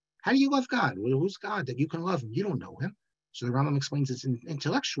 How do you love God? Well, who's God that you can love him? You don't know him. So the Rambam explains it's an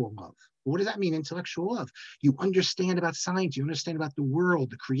intellectual love. What does that mean, intellectual love? You understand about science, you understand about the world,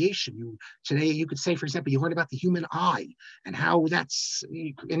 the creation. Today you could say, for example, you learn about the human eye and how and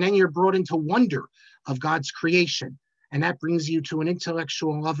then you're brought into wonder of God's creation. And that brings you to an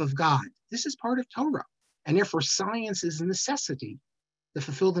intellectual love of God. This is part of Torah. And therefore science is a necessity to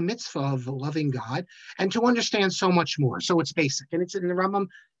fulfill the mitzvah of loving God and to understand so much more. So it's basic. And it's in the Rambam,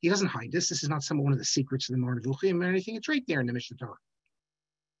 he doesn't hide this. This is not one of the secrets of the Moreh Nevuchim or anything. It's right there in the Mishnah Torah.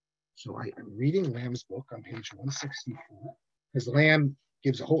 So I'm reading Lamm's book on page 164, because Lamm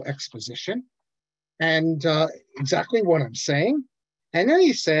gives a whole exposition and exactly what I'm saying. And then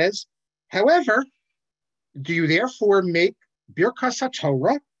he says, however, do you therefore make Birkas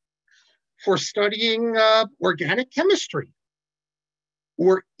HaTorah for studying organic chemistry?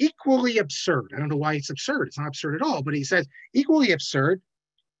 Or equally absurd. I don't know why it's absurd. It's not absurd at all, but he says equally absurd.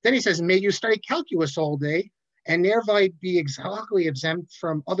 Then he says, may you study calculus all day and thereby be exactly exempt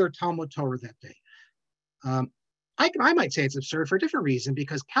from other Talmud Torah that day. I might say it's absurd for a different reason,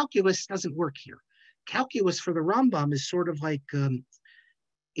 because calculus doesn't work here. Calculus for the Rambam is sort of like,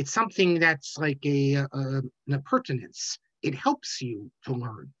 it's something that's like an appurtenance. It helps you to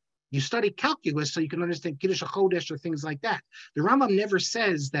learn. You study calculus so you can understand Kiddush HaChodesh or things like that. The Rambam never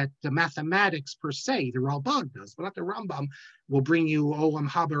says that the mathematics per se, the Ralbag does, but not the Rambam will bring you Olam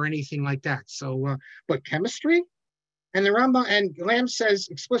Haba or anything like that. So, but chemistry? And the Rambam, and Lamm says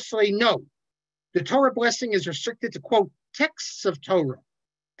explicitly, no. The Torah blessing is restricted to, quote, texts of Torah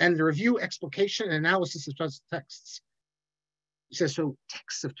and the review, explication, and analysis of those texts. He says, so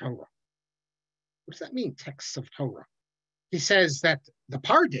texts of Torah. What does that mean, texts of Torah? He says that the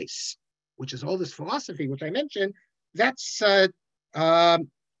Pardes, which is all this philosophy, which I mentioned, that's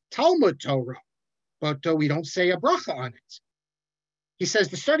Talmud Torah, but we don't say a bracha on it. He says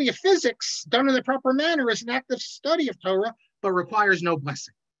the study of physics done in the proper manner is an active study of Torah, but requires no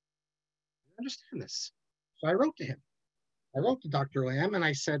blessing. I understand this. So I wrote to him. I wrote to Dr. Lamm and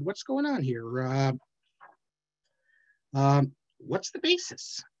I said, what's going on here? What's the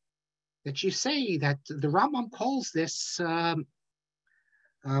basis that you say that the Rambam calls this? Here,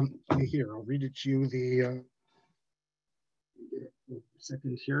 I'll read it to you. The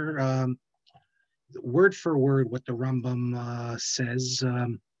second here, word for word, what the Rambam says.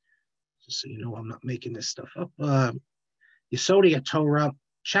 Just so you know, I'm not making this stuff up. Yesodei Torah,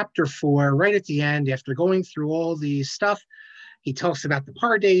 chapter 4, right at the end, after going through all the stuff, he talks about the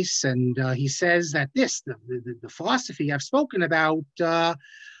Pardes, and he says that the philosophy I've spoken about,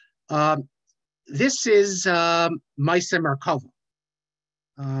 this is Maisa Merkava.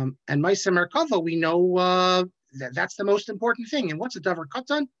 And Maisa Merkava, we know that's the most important thing. And what's a Davar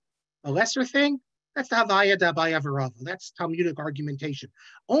Katan? A lesser thing? That's the Havaya Dabaya Varava. That's Talmudic argumentation.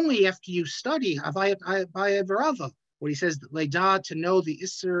 Only after you study Havaya Dabaya Varava, what he says, Leda, to know the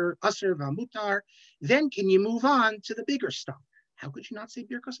Isser, Asr, Vamutar, then can you move on to the bigger stuff. How could you not say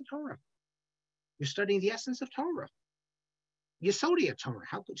Birkas Torah? You're studying the essence of Torah. Yesodei Torah.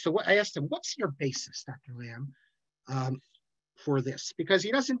 So I asked him, what's your basis, Dr. Lamm, for this? Because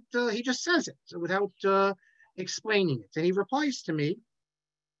he doesn't, he just says it without explaining it. And he replies to me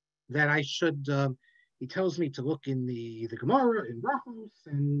that I should, he tells me to look in the Gemara, in Brachos,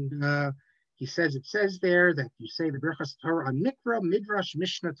 and he says, it says there that you say the Birkas Torah on Mikra, Midrash,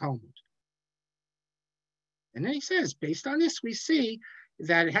 Mishnah, Talmud. And then he says, based on this, we see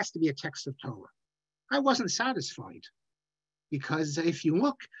that it has to be a text of Torah. I wasn't satisfied, because if you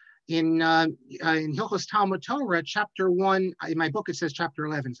look in Hilchos Talmud Torah, chapter 1, in my book it says chapter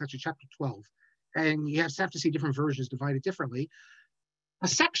 11, it's actually chapter 12, and you have to see different versions divided differently. A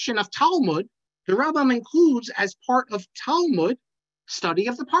section of Talmud, the Rambam includes as part of Talmud study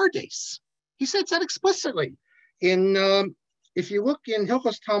of the Pardes. He says that explicitly. If you look in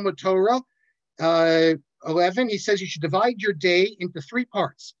Hilchos Talmud Torah 11, he says you should divide your day into 3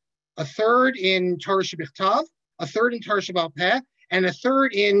 parts: a third in Torah Shebichtav, a third in Torah Sheba'al Peh, and a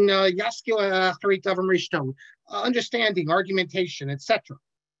third in Yaskil Acharit Davar Rishto, understanding, argumentation, etc.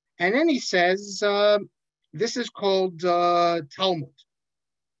 And then he says this is called Talmud.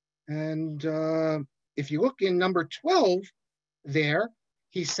 And if you look in number 12 there,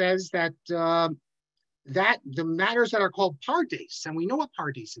 he says that that the matters that are called Pardes, and we know what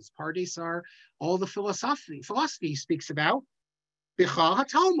Pardes is. Pardes are all the philosophy he speaks about. Bichal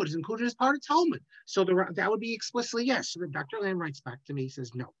HaTalmud is included as part of Talmud. So that would be explicitly yes. So Dr. Lamm writes back to me, he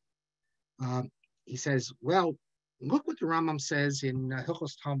says no. He says, well, look what the Rambam says in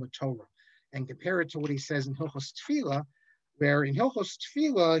Hilchos Talmud Torah and compare it to what he says in Hilchos Tefillah, where in Hilchos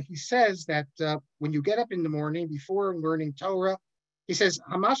Tefillah, he says that when you get up in the morning before learning Torah, he says,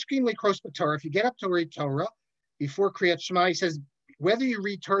 Hamashkin likros b'Torah, if you get up to read Torah before Kriyat Shema, he says, whether you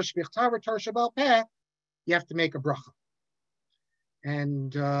read Torah Shebechtav or Torah Sheba'al Peh, you have to make a bracha.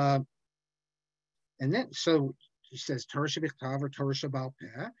 And then, so he says Torah Shebechtav or Torah Sheba'al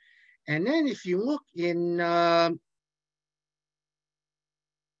Peh. And then if you look in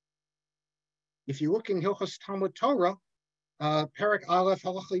Hilchos Talmud Torah, Perek Aleph,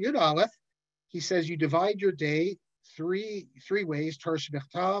 Halacha Yud Aleph, he says you divide your day three ways: Torah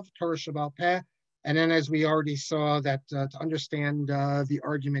Shebechtav, Torah Sheba'al Peh, and then, as we already saw, that to understand the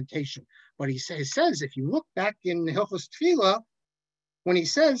argumentation. But he says if you look back in Hilchos Tefillah, when he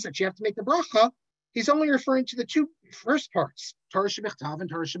says that you have to make the bracha, he's only referring to the 2 first parts, Torah Shebechtav and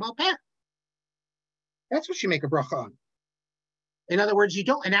Torah Sheba'al Peh. That's what you make a bracha on. In other words, you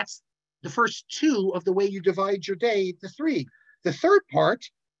don't, and that's the first 2 of the way you divide your day to 3. The third part,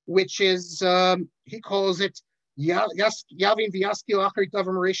 which is, he calls it Yavin v'yaskil acharit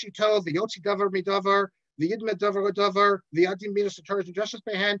davar mereshito, v'yotzi davar midavar, v'yidmed davar davar, v'yadim minas Torah justice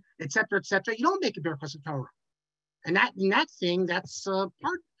behan, etc., etc. You don't make a Birkas Torah, and in that thing, that's the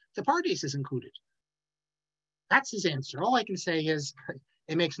Pardes is included. That's his answer. All I can say is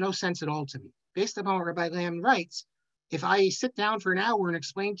it makes no sense at all to me. Based upon what Rabbi Lamm writes, if I sit down for an hour and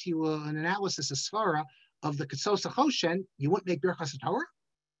explain to you an analysis of Svara of the Ketsos HaChoshen, you wouldn't make Birkas Torah?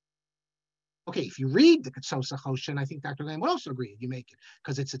 Okay, if you read the Ketsos HaChoshen, I think Dr. Lamm would also agree you make it,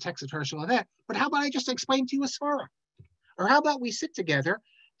 because it's a text of Torah Sheba'al. But how about I just explain to you a Svara? Or how about we sit together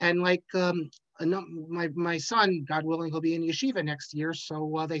and like my son, God willing, he'll be in yeshiva next year,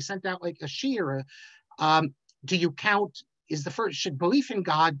 so they sent out like a shiur. Do you count, should belief in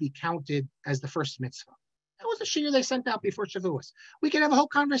God be counted as the first mitzvah? That was a shiur they sent out before Shavuos. We could have a whole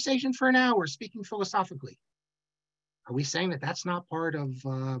conversation for an hour speaking philosophically. Are we saying that that's not part of,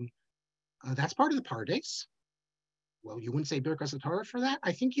 that's part of the Pardes? Well, you wouldn't say Birkas Torah for that?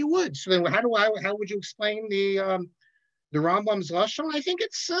 I think you would. So then how would you explain the Rambam's Lashon? I think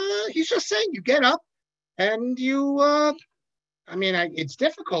it's, he's just saying you get up and you, it's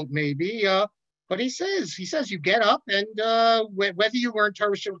difficult maybe, But he says you get up and whether you learn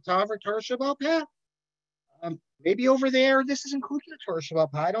Torah Shabbat or Torah Shabbat Peh, maybe over there this is included in Torah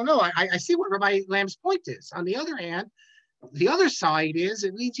Shabbat Peh. I don't know. I see what Rabbi Lamm's point is. On the other hand, the other side is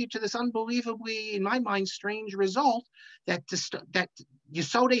it leads you to this unbelievably, in my mind, strange result that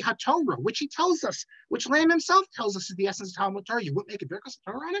Yesodei HaTorah, which he tells us, which Lamm himself tells us is the essence of Talmud Torah. You wouldn't make a Birkas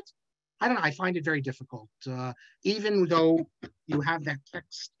Torah on it? I don't know. I find it very difficult, even though you have that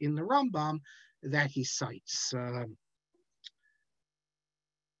text in the Rambam that he cites.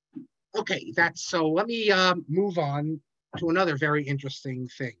 Okay, so let me move on to another very interesting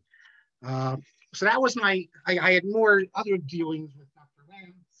thing. So that was I had more other dealings with Dr.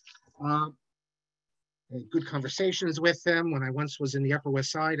 Lamm. Good conversations with him. When I once was in the Upper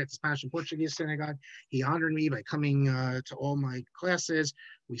West Side at the Spanish and Portuguese synagogue, he honored me by coming to all my classes.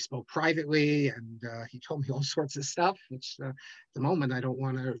 We spoke privately, and he told me all sorts of stuff, which at the moment I don't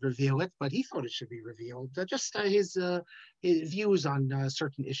want to reveal it, but he thought it should be revealed. Just his views on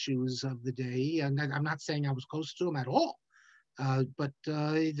certain issues of the day. And I'm not saying I was close to him at all, but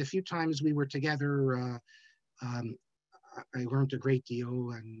the few times we were together, I learned a great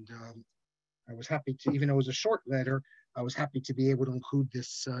deal, and I was happy to, even though it was a short letter, I was happy to be able to include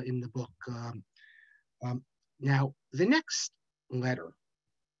this in the book. Now, the next letter,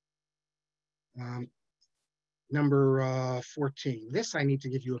 number 14. This I need to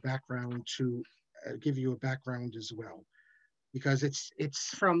give you a background as well, because it's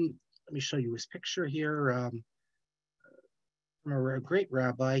from. Let me show you his picture here. From a great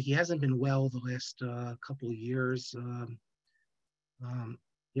rabbi. He hasn't been well the last couple of years.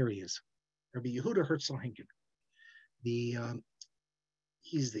 Here he is. Rabbi Yehuda Herzl Henkin.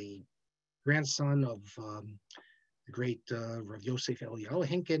 He's the grandson of the great Rav Yosef Eliyahu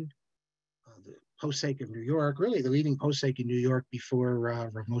Henkin, the posek of New York, really the leading posek in New York before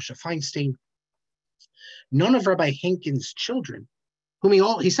Rav Moshe Feinstein. None of Rabbi Henkin's children, whom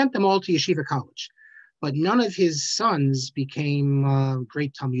he sent them all to yeshiva college, but none of his sons became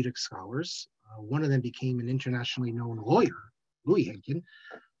great Talmudic scholars. One of them became an internationally known lawyer, Louis Henkin.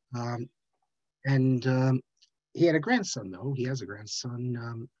 And he had a grandson, though. He has a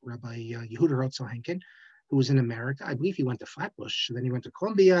grandson, Rabbi Yehuda Herzl Henkin, who was in America. I believe he went to Flatbush, then he went to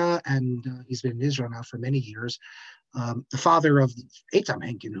Columbia, and he's been in Israel now for many years. The father of Eitam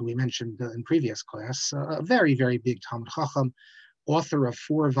Henkin, who we mentioned in previous class, a very, very big Talmud Chacham, author of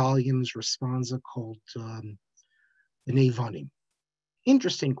 4 volumes, responsa called the Nevanim.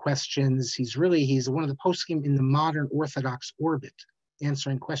 Interesting questions. He's one of the poskim in the modern Orthodox orbit,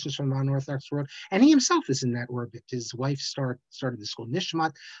 answering questions from the non-Orthodox world. And he himself is in that orbit. His wife started the school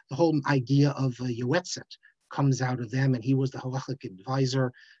Nishmat. The whole idea of a Yoetzet comes out of them, and he was the halachic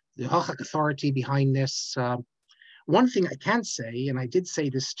advisor, the halachic authority behind this. One thing I can say, and I did say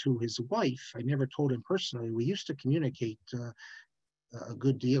this to his wife, I never told him personally, we used to communicate a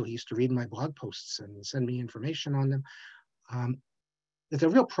good deal. He used to read my blog posts and send me information on them. There's a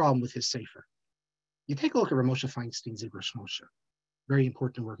real problem with his sefer. You take a look at Rav Moshe Feinstein's Igrash Moshe. Very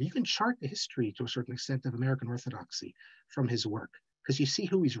important work. You can chart the history to a certain extent of American Orthodoxy from his work, because you see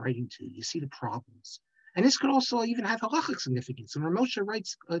who he's writing to, you see the problems. And this could also even have halachic significance. And Rav Moshe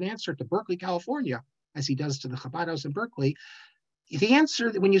writes an answer to Berkeley, California, as he does to the Chabad House in Berkeley. The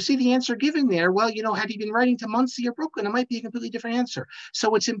answer, when you see the answer given there, well, had he been writing to Monsey or Brooklyn, it might be a completely different answer.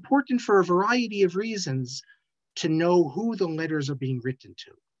 So it's important for a variety of reasons to know who the letters are being written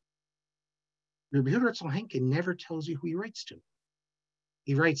to. Rabbi Yehuda Herzl Henkin never tells you who he writes to.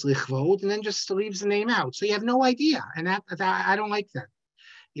 He writes Lichvod and then just leaves the name out. So you have no idea. And that I don't like that.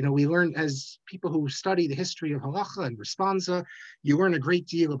 We learn, as people who study the history of halacha and responsa, you learn a great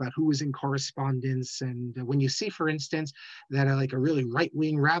deal about who is in correspondence. And when you see, for instance, that a really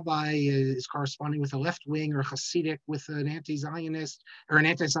right-wing rabbi is corresponding with a left-wing, or Hasidic with an anti-Zionist, or an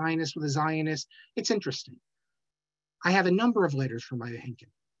anti-Zionist with a Zionist, it's interesting. I have a number of letters from Rabbi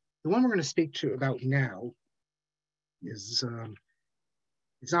Henkin. The one we're going to speak about now is,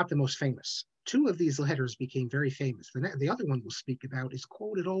 it's not the most famous. 2 of these letters became very famous. The other one we'll speak about is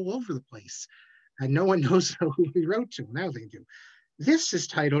quoted all over the place, and no one knows who he wrote to. Now they do. This is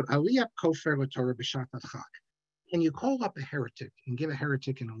titled Aliyah Kofer LaTorah B'Shat Chak. Can you call up a heretic and give a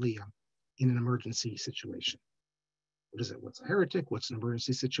heretic an aliyah in an emergency situation? What is it? What's a heretic? What's an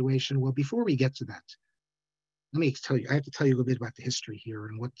emergency situation? Well, before we get to that, let me tell you. I have to tell you a little bit about the history here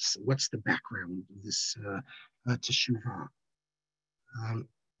and what's the background of this teshuvah.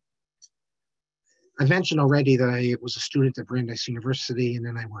 I mentioned already that I was a student at Brandeis University, and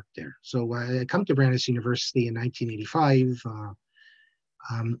then I worked there. So I come to Brandeis University in 1985.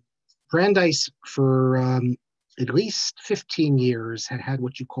 Brandeis, for at least 15 years had had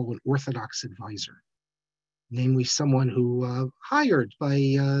what you call an Orthodox advisor, namely someone who hired by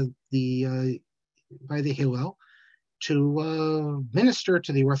the Hillel to minister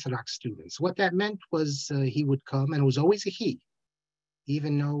to the Orthodox students. What that meant was he would come, and it was always a he,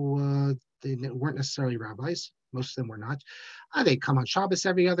 even though they weren't necessarily rabbis. Most of them were not. They'd come on Shabbos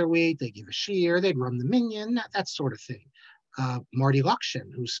every other week. They'd give a shiur. They'd run the minyan, that sort of thing. Marty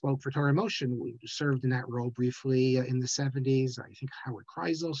Lukshin, who spoke for Torah Motion, served in that role briefly in the 70s. I think Howard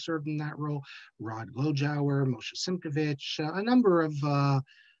Kreisel served in that role. Rod Glojauer, Moshe Simkovich, a number of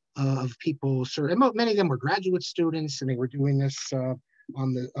people served. And many of them were graduate students, and they were doing this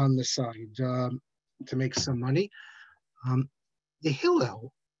on the side to make some money. The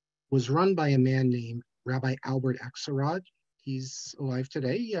Hillel was run by a man named Rabbi Albert Axelrod. He's alive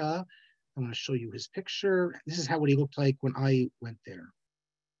today. I want to show you his picture. This is what he looked like when I went there.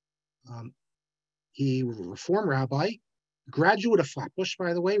 He was a Reform rabbi, graduate of Flatbush,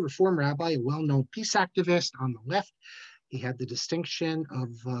 by the way, Reform rabbi, a well-known peace activist. On the left, he had the distinction of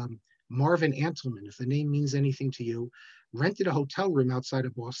Marvin Antleman, if the name means anything to you, rented a hotel room outside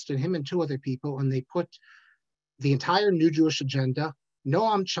of Boston, him and two other people, and they put the entire New Jewish Agenda,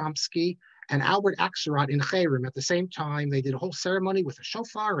 Noam Chomsky, and Albert Axelrod in Chayrim at the same time. They did a whole ceremony with a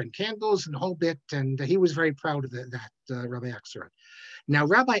shofar and candles and the whole bit, and he was very proud of that, Rabbi Axelrod. Now,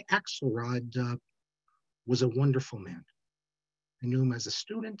 Rabbi Axelrod was a wonderful man. I knew him as a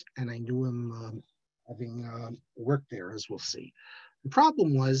student, and I knew him having worked there, as we'll see. The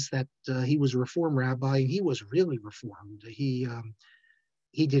problem was that he was a Reform rabbi, and he was really Reformed.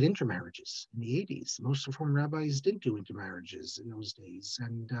 He did intermarriages in the 80s. Most Reform rabbis didn't do intermarriages in those days.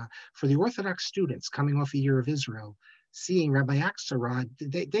 And for the Orthodox students coming off a year of Israel, seeing Rabbi Axelrod,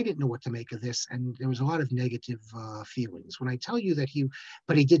 they didn't know what to make of this. And there was a lot of negative feelings. When I tell you that he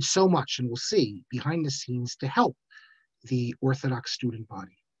did so much, and we'll see, behind the scenes to help the Orthodox student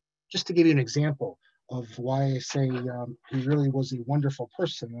body. Just to give you an example of why I say he really was a wonderful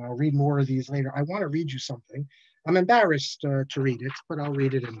person. And I'll read more of these later. I want to read you something. I'm embarrassed to read it, but I'll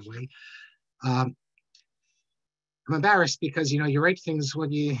read it anyway. I'm embarrassed because you write things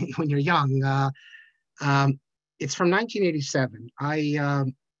when you're young. It's from 1987. I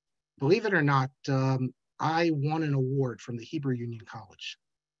believe it or not, I won an award from the Hebrew Union College.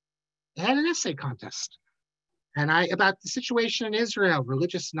 They had an essay contest, and about the situation in Israel,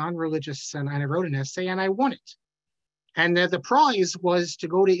 religious, non-religious, and I wrote an essay, and I won it. And the prize was to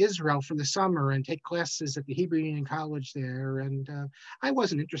go to Israel for the summer and take classes at the Hebrew Union College there. And I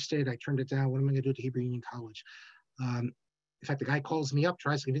wasn't interested. I turned it down. What am I going to do at the Hebrew Union College? In fact, the guy calls me up,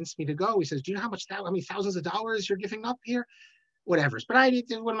 tries to convince me to go. He says, do you know how many thousands of dollars you're giving up here? Whatever. But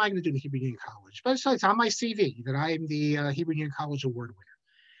what am I going to do at the Hebrew Union College? But it's on my CV that I am the Hebrew Union College award winner.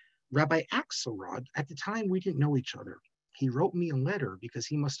 Rabbi Axelrod, at the time, we didn't know each other. He wrote me a letter because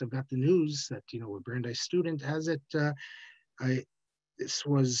he must have got the news that, a Brandeis student has it. I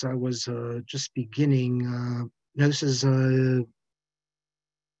was just beginning. I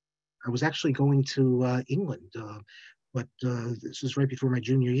was actually going to England, but this was right before my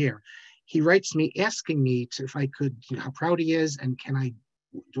junior year. He writes me asking me if I could, how proud he is, and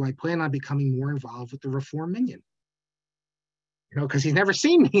do I plan on becoming more involved with the Reform Minyan? Because he's never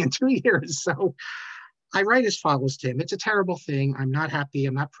seen me in 2 years. So I write as follows to him. It's a terrible thing. I'm not happy.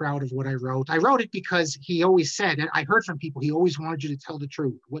 I'm not proud of what I wrote. I wrote it because he always said, and I heard from people, he always wanted you to tell the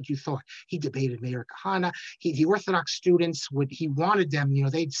truth, what you thought. He debated Meir Kahana. The Orthodox students he wanted them,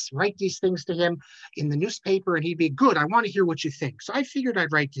 they'd write these things to him in the newspaper, and he'd be, good, I want to hear what you think. So I figured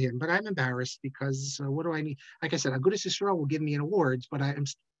I'd write to him, but I'm embarrassed because what do I need? Like I said, Agudas Yisrael will give me an award, but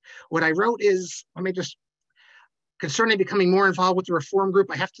what I wrote is, let me just, concerning becoming more involved with the Reform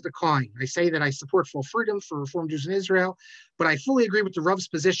group, I have to decline. I say that I support full freedom for Reform Jews in Israel, but I fully agree with the Rav's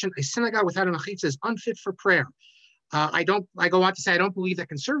position. A synagogue without a mechitza is unfit for prayer. I go on to say I don't believe that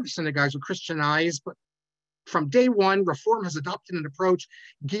conservative synagogues were Christianized, but from day one, Reform has adopted an approach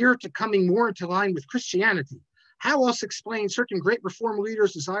geared to coming more into line with Christianity. How else explain certain great Reform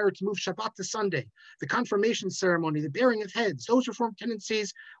leaders' desire to move Shabbat to Sunday, the confirmation ceremony, the bearing of heads, those Reform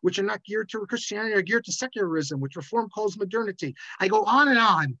tendencies which are not geared to Christianity are geared to secularism, which Reform calls modernity. I go on and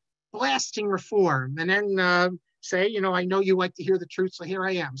on, blasting Reform, and then say, I know you like to hear the truth, so here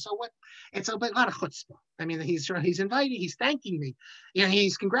I am. So what? It's a lot of chutzpah. I mean, he's inviting, he's thanking me,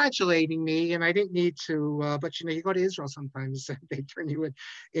 he's congratulating me, and I didn't need to, but you go to Israel sometimes, they turn you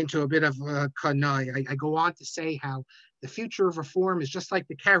into a bit of a kanai. I go on to say how the future of Reform is just like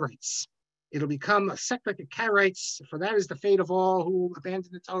the Karaites. It'll become a sect like the Karaites, for that is the fate of all who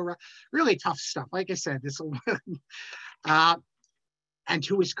abandon the Torah. Really tough stuff. Like I said, this will And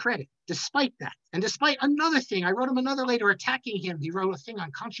to his credit, despite that, and despite another thing, I wrote him another letter attacking him. He wrote a thing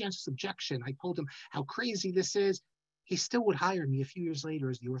on conscientious objection. I told him how crazy this is. He still would hire me a few years later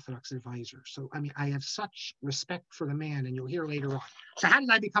as the Orthodox advisor. So, I mean, I have such respect for the man, and you'll hear later on. So how did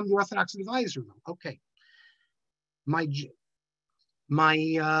I become the Orthodox advisor, though? Okay.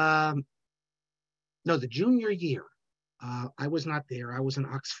 The junior year, I was not there. I was in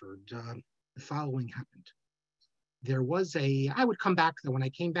Oxford. The following happened. I would come back, though. When I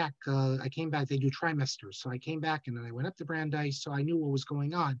came back, they do trimesters. So I came back and then I went up to Brandeis. So I knew what was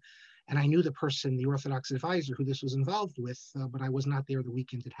going on. And I knew the person, the Orthodox advisor who this was involved with, but I was not there the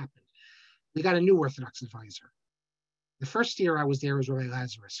weekend it happened. We got a new Orthodox advisor. The first year I was there was Rabbi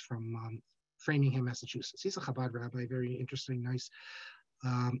Lazarus from Framingham, Massachusetts. He's a Chabad rabbi, very interesting, nice.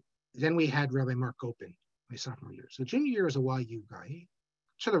 Then we had Rabbi Marc my sophomore year. So junior year is a YU guy,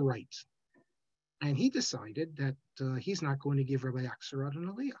 to the right. And he decided that he's not going to give Rabbi Axelrod an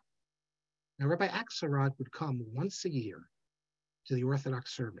aliyah. Now, Rabbi Axelrod would come once a year to the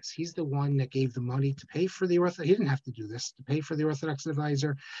Orthodox service. He's the one that gave the money to pay for the Orthodox. He didn't have to do this, to pay for the Orthodox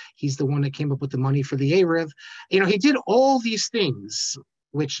advisor. He's the one that came up with the money for the Erev. He did all these things,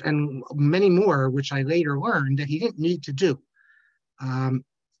 and many more, which I later learned that he didn't need to do.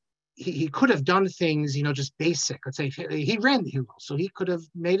 He could have done things, just basic. Let's say he ran the Hillel, so he could have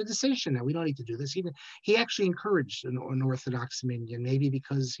made a decision that we don't need to do this. He actually encouraged an Orthodox minion, maybe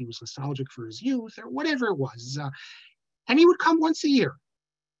because he was nostalgic for his youth or whatever it was. And he would come once a year.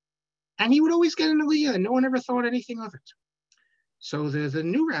 And he would always get an aliyah, and no one ever thought anything of it. So the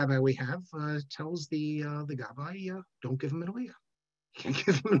new rabbi we have tells the gabbai, don't give him an aliyah. You can't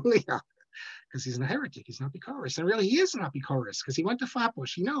give him an aliyah. Because he's a heretic, he's not Bikoris. And really, he is not Bikoris, because he went to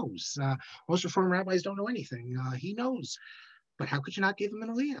Flatbush, he knows. Most Reform rabbis don't know anything. He knows. But how could you not give him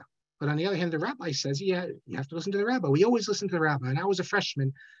an aliyah? But on the other hand, the rabbi says, yeah, you have to listen to the rabbi. We always listen to the rabbi. And I was a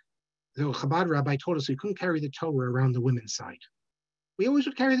freshman. The Chabad rabbi told us we couldn't carry the Torah around the women's side. We always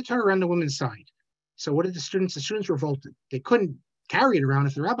would carry the Torah around the women's side. So what did the students? The students revolted. They couldn't carry it around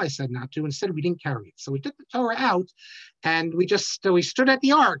if the rabbi said not to. Instead, we didn't carry it. So we took the Torah out, and we stood at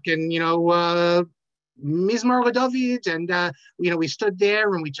the ark, and Mizmar LeDavid, and we stood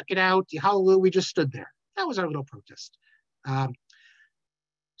there and we took it out. Hallelujah, we just stood there. That was our little protest.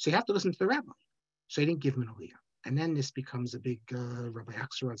 So you have to listen to the rabbi. So he didn't give him an aliyah. And then this becomes a big, Rabbi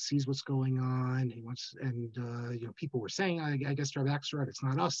Axelrod sees what's going on. He wants, and people were saying, I guess Rabbi Axelrod, it's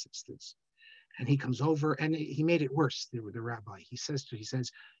not us, it's this. And he comes over, and he made it worse. The rabbi, he says,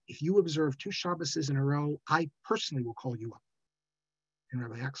 if you observe 2 Shabbases in a row, I personally will call you up. And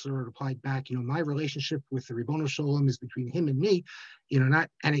Rabbi Axelrod replied back, my relationship with the Ribbono Shel Olam is between him and me, and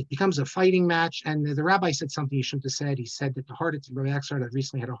it becomes a fighting match. And the rabbi said something he shouldn't have said. He said that Rabbi Axelrod had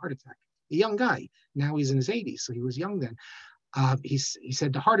recently had a heart attack. A young guy. Now he's in his 80s, so he was young then. He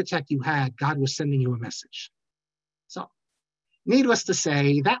said, the heart attack you had, God was sending you a message. So, needless to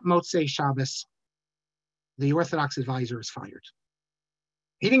say, that Motzei Shabbos, the Orthodox advisor is fired.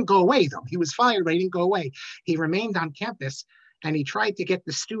 He didn't go away, though. He was fired, but he didn't go away. He remained on campus, and he tried to get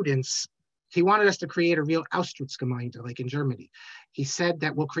the students. He wanted us to create a real Auschwitz-Gemeinde, like in Germany. He said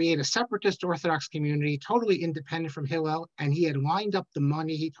that we'll create a separatist Orthodox community, totally independent from Hillel, and he had lined up the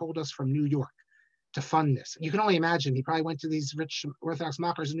money, he told us, from New York to fund this. You can only imagine, he probably went to these rich Orthodox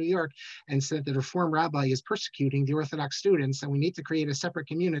makers in New York and said that the Reform rabbi is persecuting the Orthodox students, and we need to create a separate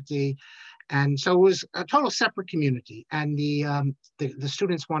community. And so it was a total separate community, and the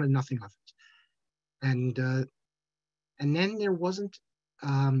students wanted nothing of it. And then there wasn't,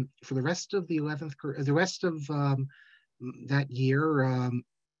 for the rest of that year,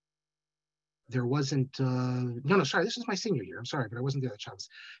 there wasn't, this was my senior year. I'm sorry, but I wasn't there at Shabbos.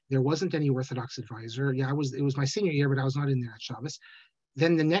 There wasn't any Orthodox advisor. Yeah, it was my senior year, but I was not in there at Shabbos.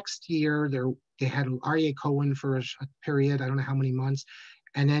 Then the next year, they had Aryeh Cohen for a period, I don't know how many months,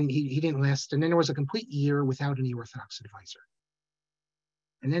 and then he didn't last. And then there was a complete year without any Orthodox advisor.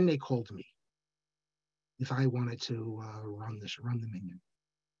 And then they called me if I wanted to run the minyan.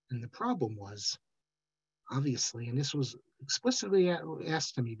 And the problem was, obviously, and this was explicitly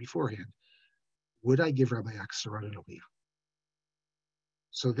asked to me beforehand, would I give Rabbi Axelrod an aliyah?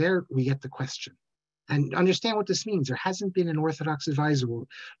 So there we get the question. And understand what this means. There hasn't been an Orthodox advisor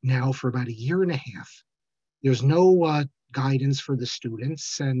now for about a year and a half. There's no guidance for the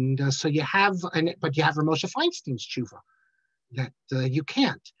students. And so you have Ramosha Feinstein's tshuva that you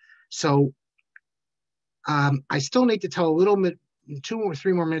can't. So I still need to tell a little bit, 2 or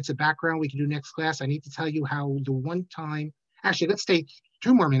 3 more minutes of background we can do next class. I need to tell you how the one time, actually, let's take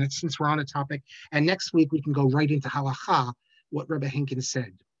 2 more minutes since we're on a topic. And next week we can go right into halacha, what Rebbe Henkin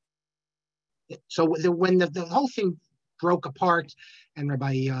said. So when the whole thing broke apart, and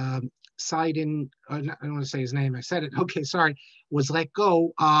Rabbi Sidon, I don't want to say his name, I said it, okay, sorry, was let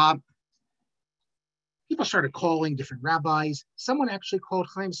go. People started calling different rabbis. Someone actually called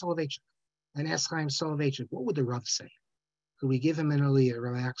Chaim Soloveitchik and asked Chaim Soloveitchik, what would the Rav say? Could we give him an aliyah,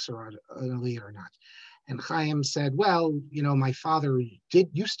 Rabbi Axelrod, an aliyah or not? And Chaim said, well, my father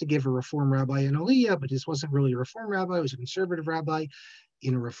used to give a Reform rabbi an aliyah, but this wasn't really a Reform rabbi. It was a conservative rabbi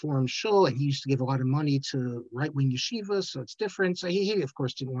in a Reform shul, and he used to give a lot of money to right-wing yeshivas, so it's different. So he of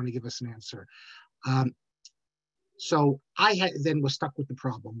course, didn't want to give us an answer. So I then was stuck with the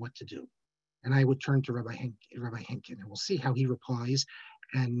problem, what to do. And I would turn to Rabbi Henkin, and we'll see how he replies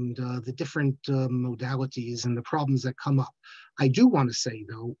and the different modalities and the problems that come up. I do want to say,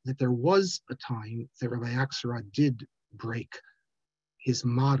 though, that there was a time that Rabbi Axelrod did break his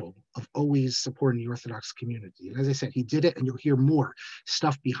model of always supporting the Orthodox community. And as I said, he did it, and you'll hear more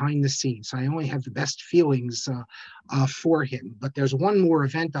stuff behind the scenes. So I only have the best feelings for him. But there's one more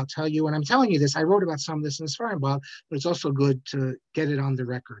event I'll tell you, and I'm telling you this, I wrote about some of this in the Sfarim blog, but it's also good to get it on the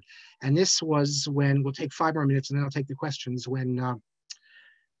record. And this was when, we'll take 5 more minutes and then I'll take the questions, when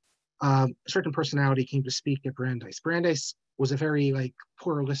a certain personality came to speak at Brandeis. Brandeis was a very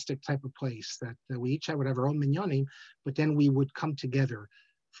pluralistic type of place that we each would have our own minyanim, but then we would come together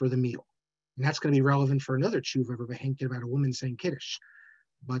for the meal. And that's going to be relevant for another tshuva Rabbi Henkin about a woman saying Kiddush.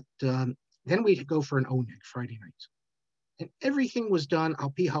 But then we'd go for an oneg Friday night. And everything was done al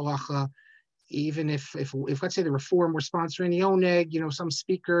pi halacha, even if let's say the Reform were sponsoring the oneg, some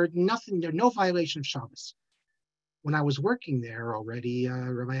speaker, nothing, no violation of Shabbos. When I was working there already,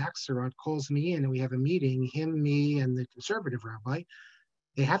 Rabbi Axelrod calls me in and we have a meeting, him, me, and the conservative rabbi.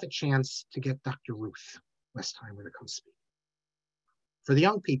 They have a chance to get Dr. Ruth Westheimer to come speak. For the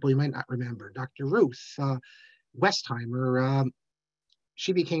young people, you might not remember, Dr. Ruth Westheimer,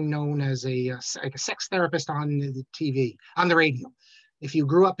 she became known as a sex therapist on the TV, on the radio. If you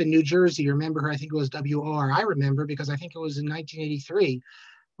grew up in New Jersey, you remember her, I think it was WR. I remember because I think it was in 1983.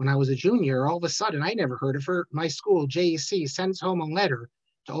 When I was a junior, all of a sudden, I never heard of her. My school, JEC, sends home a letter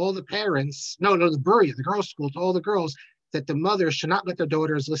to all the parents, the Berea, the girls' school, to all the girls, that the mothers should not let their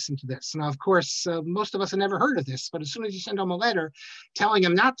daughters listen to this. Now, of course, most of us have never heard of this, but as soon as you send home a letter telling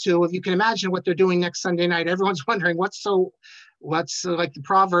them not to, if you can imagine what they're doing next Sunday night, everyone's wondering what's like the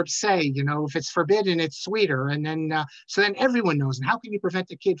Proverbs say, if it's forbidden, it's sweeter. And then, so then everyone knows. And how can you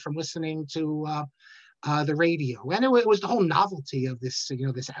prevent a kid from listening to the radio? And it was the whole novelty of this,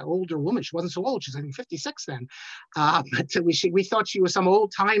 this older woman. She wasn't so old. She's, I think, 56 then. But we thought she was some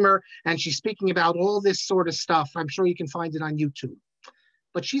old timer, and she's speaking about all this sort of stuff. I'm sure you can find it on YouTube.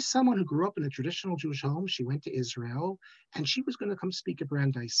 But she's someone who grew up in a traditional Jewish home. She went to Israel, and she was going to come speak at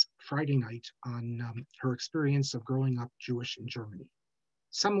Brandeis Friday night on her experience of growing up Jewish in Germany.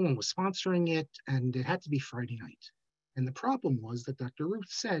 Someone was sponsoring it, and it had to be Friday night. And the problem was that Dr. Ruth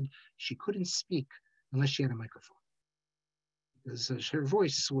said she couldn't speak unless she had a microphone, because her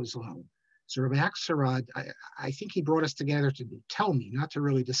voice was low. So Rabbi Axelrod, I think he brought us together to tell me, not to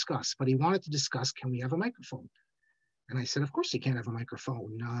really discuss, but he wanted to discuss, can we have a microphone? And I said, of course you can't have a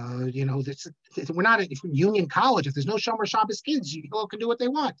microphone. We're not at Union College. If there's no Shomer Shabbos kids, you all can do what they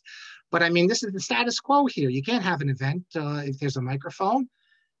want. But I mean, this is the status quo here. You can't have an event if there's a microphone.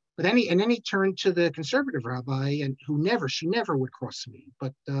 But then he turned to the conservative rabbi, and she never would cross me.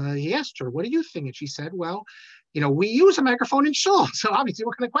 But he asked her, what do you think? And she said, well, we use a microphone in shul. So obviously,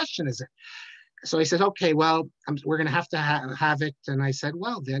 what kind of question is it? So he says, okay, well, we're going to have it. And I said,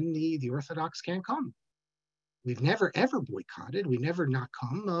 well, then the Orthodox can't come. We've never, ever boycotted. We never not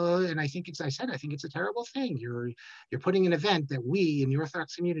come. And I think it's a terrible thing. You're putting an event that we in the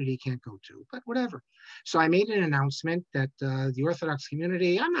Orthodox community can't go to, but whatever. So I made an announcement that the Orthodox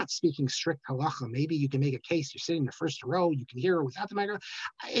community, I'm not speaking strict halacha. Maybe you can make a case. You're sitting in the first row. You can hear it without the microphone.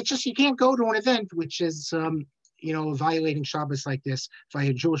 It's just, you can't go to an event which is, violating Shabbos like this by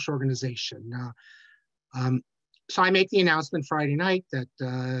a Jewish organization. So I make the announcement Friday night that,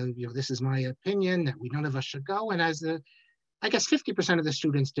 this is my opinion, that none of us should go. And I guess 50% of the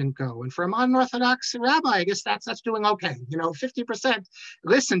students didn't go. And for a modern Orthodox rabbi, I guess that's doing okay. 50%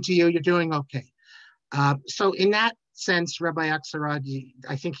 listen to you, you're doing okay. So in that sense, Rabbi Axelrod,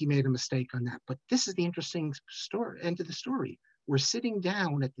 I think he made a mistake on that. But this is the interesting end of the story. We're sitting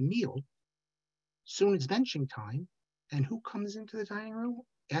down at the meal. Soon it's benching time. And who comes into the dining room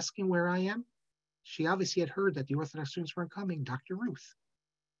asking where I am? She obviously had heard that the Orthodox students weren't coming, Dr. Ruth.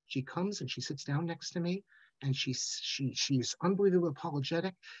 She comes and she sits down next to me, and she's unbelievably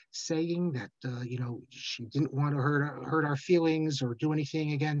apologetic, saying that she didn't want to hurt our feelings or do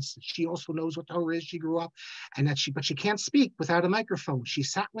anything against. She also knows what Torah is. She grew up, and but she can't speak without a microphone. She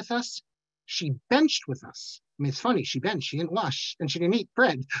sat with us. she benched with us. I mean, it's funny, she benched, she didn't wash, and she didn't eat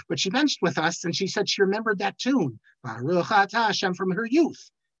bread, but she benched with us, and she said she remembered that tune, Baruch Atah Hashem, from her youth.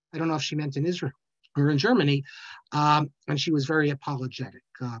 I don't know if she meant in Israel or in Germany, and she was very apologetic.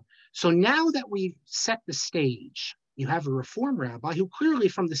 So now that we've set the stage, you have a Reform rabbi who clearly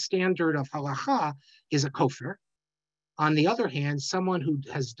from the standard of halacha is a kofar. On the other hand, someone who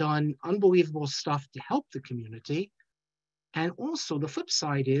has done unbelievable stuff to help the community. And also the flip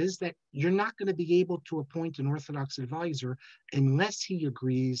side is that you're not going to be able to appoint an Orthodox advisor unless he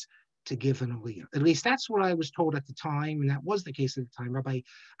agrees to give an aliyah. At least that's what I was told at the time, and that was the case at the time.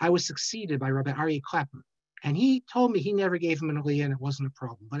 I was succeeded by Rabbi Aryeh Clapper, and he told me he never gave him an aliyah and it wasn't a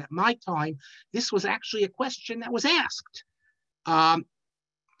problem. But at my time, this was actually a question that was asked.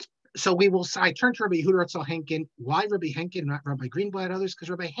 So I turned to Rabbi Yehuda Ratzel Henkin. Why Rabbi Henkin, not Rabbi Greenblatt, others? Because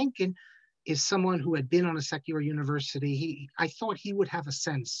Rabbi Henkin is someone who had been on a secular university. I thought he would have a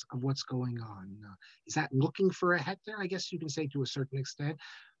sense of what's going on. Is that looking for a heter? I guess you can say to a certain extent.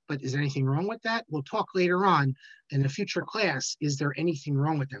 But is there anything wrong with that? We'll talk later on in a future class. Is there anything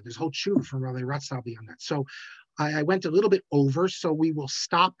wrong with that? There's a whole tshuva from Rabbi Ratzalbi on that. So I went a little bit over, so we will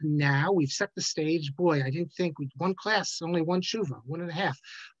stop now. We've set the stage. Boy, I didn't think one class, only one tshuva, 1.5.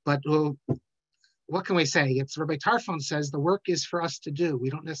 But what can we say? It's Rabbi Tarfon says the work is for us to do. We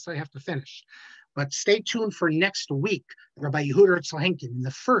don't necessarily have to finish. But stay tuned for next week, Rabbi Yehuda Ratzel Henkin, in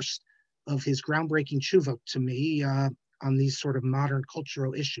the first of his groundbreaking tshuva to me on these sort of modern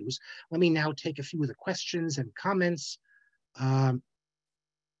cultural issues. Let me now take a few of the questions and comments. So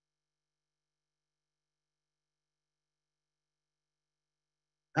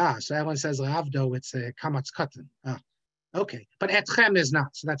Ellen says, L'avdo, it's a kamatz katan. Okay, but etchem is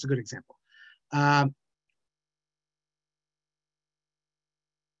not, so that's a good example. It's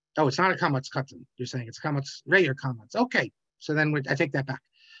not a kamatz katan. You're saying it's kamatz, regular kamatz. Okay, so then I take that back.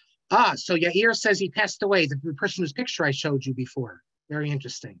 So Yair says he passed away, the person whose picture I showed you before. Very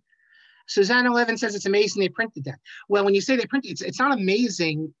interesting. Susanna Levin says it's amazing they printed that. Well, when you say they printed, it's not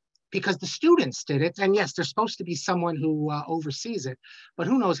amazing because the students did it. And yes, there's supposed to be someone who oversees it, but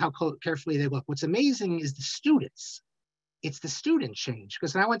who knows how carefully they look. What's amazing is the students. It's the student change,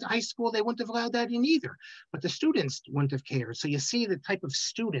 because when I went to high school, they wouldn't have allowed that in either, but the students wouldn't have cared. So you see the type of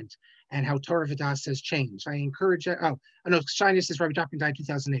student and how Torah Vodaas has changed. I encourage, Shyness says Rabbi Dokken died in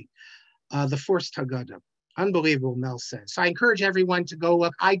 2008. The forced Haggadah. Unbelievable, Mel says. So I encourage everyone to go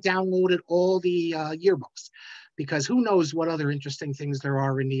look. I downloaded all the yearbooks, because who knows what other interesting things there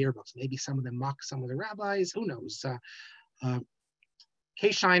are in the yearbooks. Maybe some of them mock some of the rabbis, who knows. Kay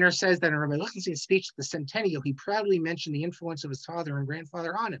Shiner says that in Rabbi Lichtenstein's speech at the centennial, he proudly mentioned the influence of his father and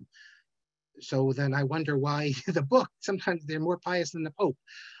grandfather on him. So then I wonder why the book, sometimes they're more pious than the Pope.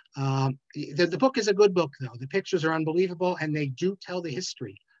 The book is a good book, though. The pictures are unbelievable, and they do tell the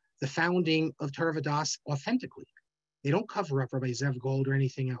history, the founding of Torah Vodaas authentically. They don't cover up Rabbi Zev Gold or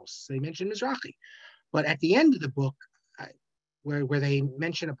anything else. They mention Mizrahi. But at the end of the book, where they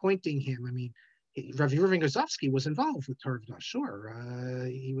mention appointing him, I mean, Rav Yeruv Gozovsky was involved with Torah Vodaas, sure.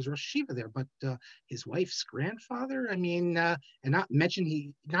 He was Rosh Yeshiva there, but his wife's grandfather, I mean, and not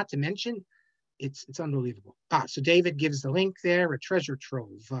to mention, it's unbelievable. So David gives the link there, a treasure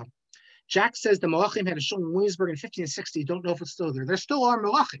trove. Jack says the Malachim had a shul in Williamsburg in 1560. Don't know if it's still there. There still are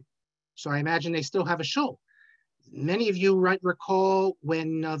Malachim, so I imagine they still have a shul. Many of you might recall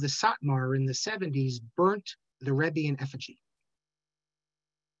when the Satmar in the 70s burnt the Rebbe in effigy.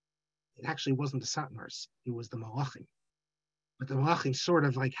 It actually wasn't the Satmars, it was the Malachim. But the Malachim sort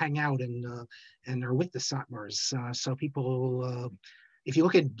of like hang out and are with the Satmars. So people, if you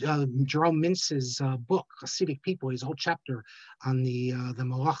look at Jerome Mintz's book, Hasidic People, his whole chapter on the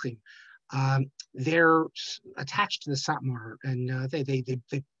Malachim, they're attached to the Satmar, and they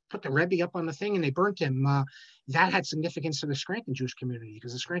put the Rebbe up on the thing and they burnt him. That had significance to the Scranton Jewish community,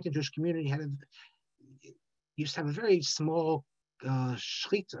 because the Scranton Jewish community used to have a very small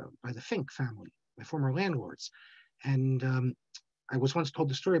shlita by the Fink family, my former landlords. And I was once told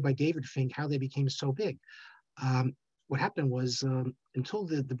the story by David Fink how they became so big. What happened was until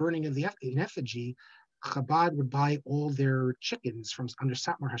the burning of the effigy, Chabad would buy all their chickens from under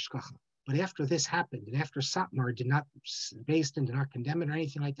Satmar Hashgacha. But after this happened, and after Satmar did not condemn it or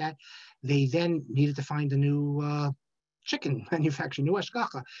anything like that, they then needed to find a new chicken manufacturer, new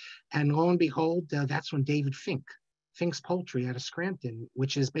Hashgacha. And lo and behold, that's when David Fink's Poultry out of Scranton,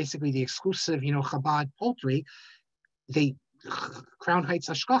 which is basically the exclusive, Chabad poultry, Crown Heights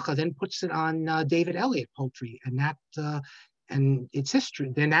Hashgacha then puts it on David Elliott Poultry, and its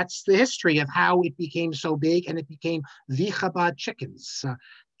history. Then that's the history of how it became so big, and it became the Chabad chickens.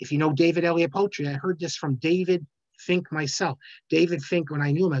 If you know David Elliott Poultry, I heard this from David Fink myself. David Fink, when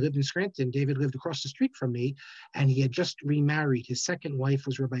I knew him, I lived in Scranton. David lived across the street from me, and he had just remarried. His second wife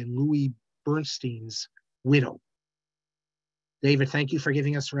was Rabbi Louis Bernstein's widow. David, thank you for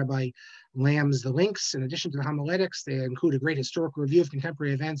giving us Rabbi Lamm's the links. In addition to the homiletics, they include a great historical review of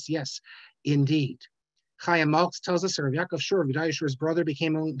contemporary events. Yes, indeed. Chaim Malks tells us that Rabbi Yaakov Shur, Rabbi Yeshua's brother,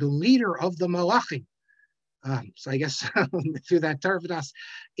 became the leader of the Malachim. So I guess through that Tarvadas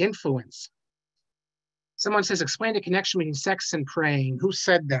influence. Someone says, explain the connection between sex and praying. Who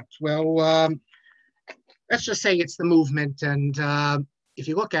said that? Well, let's just say it's the movement. And if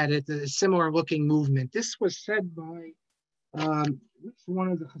you look at it, the similar looking movement. This was said by one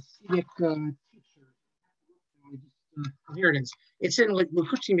of the Hasidic teachers. Here it is. It's in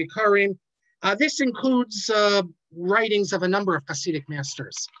Likutei Mikarim. This includes writings of a number of Hasidic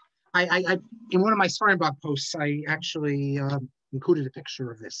masters. I in one of my Sfarim blog posts, I actually included a picture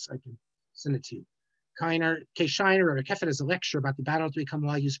of this. I can send it to you. K. Shiner or Kefet has a lecture about the battle to become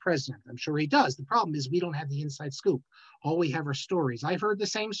Wayu's president. I'm sure he does. The problem is we don't have the inside scoop. All we have are stories. I've heard the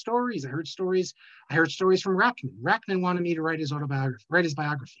same stories. I heard stories from Rackman. Rackman wanted me to write his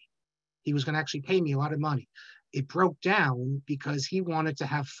biography. He was going to actually pay me a lot of money. It broke down because he wanted to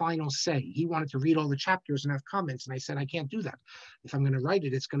have final say. He wanted to read all the chapters and have comments. And I said, I can't do that. If I'm going to write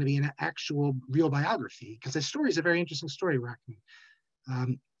it, it's going to be an actual real biography, because the story is a very interesting story, Rackman.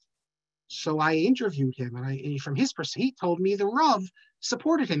 So I interviewed him, and from his perspective, he told me the Rav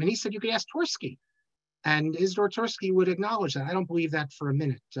supported him, and he said, you could ask Torsky. And Isidore Torsky would acknowledge that. I don't believe that for a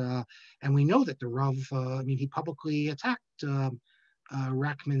minute. And we know that the Rav, he publicly attacked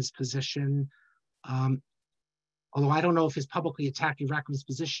Rackman's position. Although I don't know if his publicly attacking Rackman's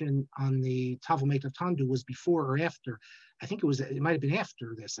position on the Talmud of Tandu was before or after. I think it might have been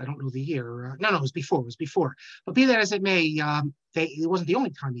after this. I don't know the year. No, it was before. But be that as it may, it wasn't the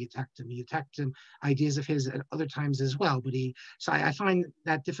only time he attacked him. He attacked him, ideas of his at other times as well. So I find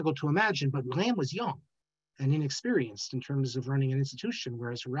that difficult to imagine. But Lamm was young and inexperienced in terms of running an institution,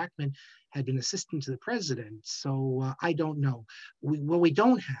 whereas Rackman had been assistant to the president. So I don't know. What we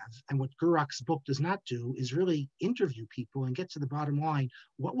don't have, and what Gurak's book does not do, is really interview people and get to the bottom line.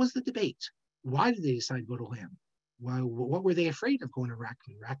 What was the debate? Why did they decide to go to Lamm? What were they afraid of going to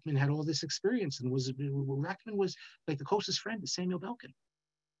Rackman? Rackman had all this experience, and Rackman was like the closest friend to Samuel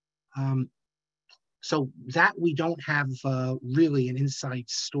Belkin. So that we don't have really an inside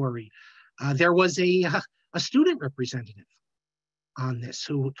story. There was a student representative on this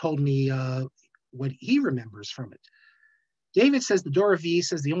who told me what he remembers from it. David says the Dor V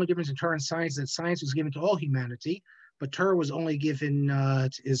says the only difference in Torah and science is that science was given to all humanity, but Torah was only given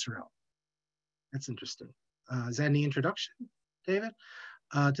to Israel. That's interesting. Is that in the introduction, David,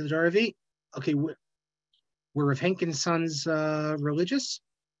 to the Dor V? Okay, were Rav Henkin's sons religious?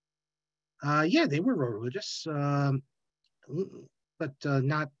 Yeah, they were religious, but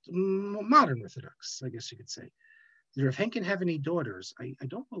not modern Orthodox, I guess you could say. Did Rav Henkin have any daughters? I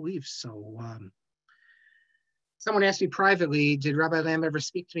don't believe so. Someone asked me privately, did Rabbi Lamm ever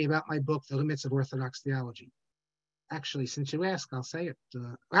speak to me about my book, The Limits of Orthodox Theology? Actually, since you asked, I'll say it.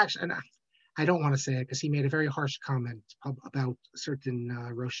 Actually, I don't want to say it because he made a very harsh comment about certain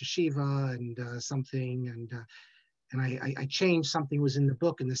Rosh Hashiva and something, and I changed something was in the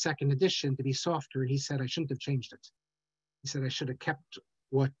book in the second edition to be softer, and he said I shouldn't have changed it. He said I should have kept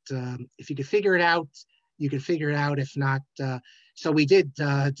what, if you could figure it out, you could figure it out. If not, so we did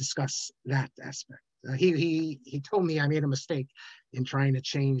discuss that aspect. He told me I made a mistake in trying to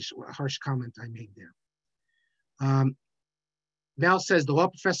change a harsh comment I made there. Val says the law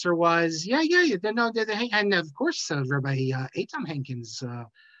professor was, and of course, Rabbi Eitam Henkin's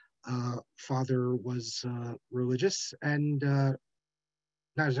father was religious, and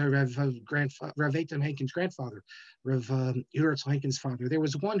Rav Eitam Henkin's grandfather, Rav Uretz Henkin's father. There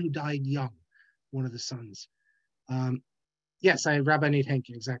was one who died young, one of the sons. Yes, Rabbi Nate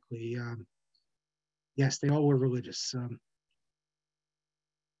Henkin, exactly. Yes, they all were religious.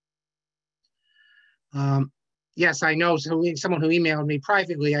 Yes, I know. So someone who emailed me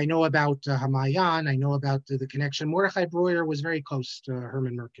privately, I know about Hamayan. I know about the connection. Mordechai Breuer was very close to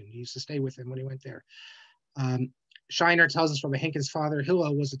Herman Merkin. He used to stay with him when he went there. Shiner tells us from Henkin's father,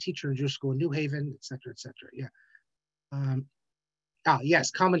 Hillel was a teacher in Jewish school in New Haven, et cetera, et cetera. Yeah.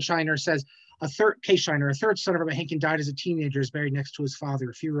 Yes, Common Shiner says, a third son of Rabbi Henkin died as a teenager, is buried next to his father,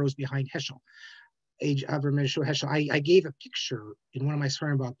 a few rows behind Heschel. I gave a picture in one of my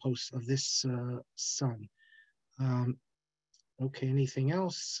Swearenbach posts of this son. Okay, anything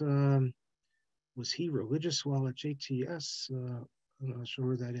else? Was he religious while at JTS? I'm not sure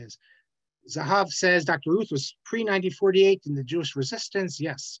where that is. Zahav says Dr. Ruth was pre-1948 in the Jewish resistance.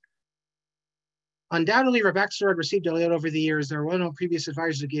 Yes. Undoubtedly, Rabbi Axelrod received Aliyah over the years. There were no previous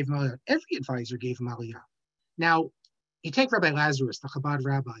advisors who gave him Aliyah. Every advisor gave him Aliyah. Now, you take Rabbi Lazarus, the Chabad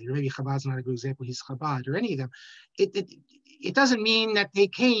rabbi, or maybe Chabad's not a good example, he's Chabad, or any of them. It doesn't mean that they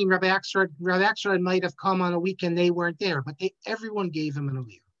came. Rabbi Axelrod might have come on a weekend they weren't there, but everyone gave him an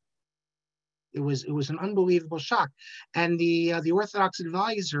Aliyah. It was an unbelievable shock. And the Orthodox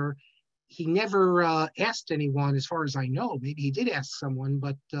advisor, he never asked anyone, as far as I know. Maybe he did ask someone,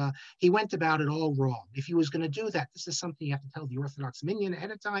 but he went about it all wrong. If he was going to do that, this is something you have to tell the Orthodox minyan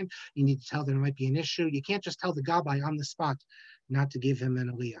ahead of time. You need to tell them there might be an issue. You can't just tell the Gabbai on the spot not to give him an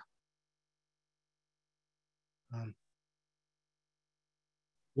Aliyah.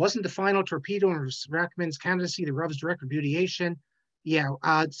 Wasn't the final torpedo in Rackman's candidacy the Rav's direct repudiation? Yeah.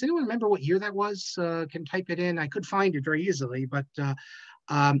 Does anyone remember what year that was? Can type it in. I could find it very easily, but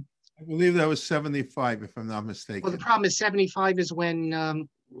I believe that was 75, if I'm not mistaken. Well, the problem is 75 is when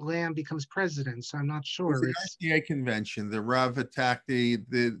Lamm becomes president, so I'm not sure. It's the RCA convention. The Rav attacked the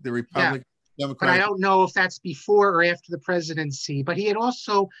Republican Democratic. But I don't know if that's before or after the presidency. But he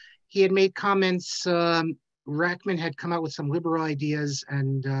had made comments. Rackman had come out with some liberal ideas,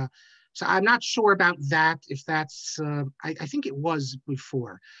 and so I'm not sure about that. If that's, I think it was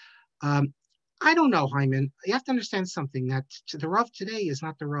before. I don't know, Hyman. You have to understand something, that the Rav today is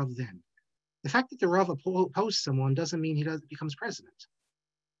not the Rav then. The fact that the Rav opposed someone doesn't mean he becomes president.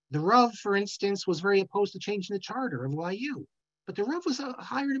 The Rav, for instance, was very opposed to changing the charter of YU. But the Rav was a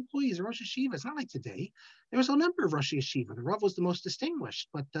hired employee as a Rosh Yeshiva. It's not like today. There was a number of Rosh Yeshiva. The Rav was the most distinguished,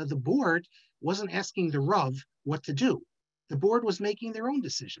 but the board wasn't asking the Rav what to do. The board was making their own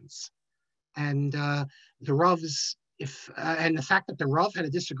decisions. And the Rav's, and the fact that the Rav had a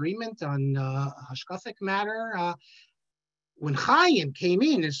disagreement on hashkafic matter, when Chaim came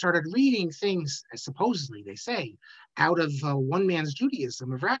in and started reading things, supposedly they say, out of one man's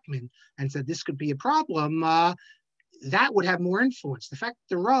Judaism of Rackman, and said this could be a problem, that would have more influence. The fact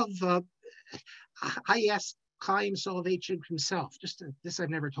that the Rav, I asked Chaim Soloveitchik himself, this I've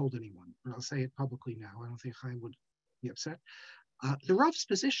never told anyone, but I'll say it publicly now. I don't think Chaim would be upset. The Rav's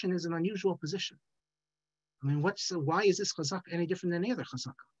position is an unusual position. I mean, why is this chazaka any different than any other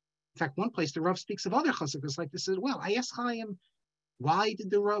chazaka? In fact, one place the Rav speaks of other chazakas like this as well. I asked Chaim,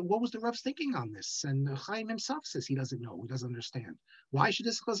 what was the Rav's thinking on this? And Chaim himself says he doesn't know, he doesn't understand. Why should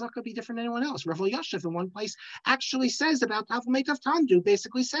this chazaka be different than anyone else? Rav Yashiv in one place actually says about Tavmeit of Tandu,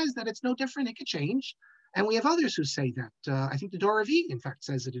 basically says that it's no different, it could change. And we have others who say that. I think the Doravi, in fact,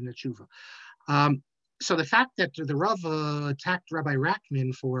 says it in the Tshuva. So the fact that the Rav attacked Rabbi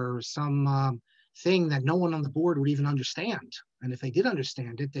Rackman for some thing that no one on the board would even understand. And if they did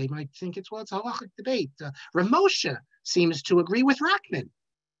understand it, they might think it's a halachic debate. Rav Moshe seems to agree with Rackman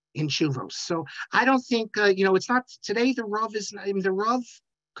in Shuvos. So I don't think, it's not, today the Rav the Rav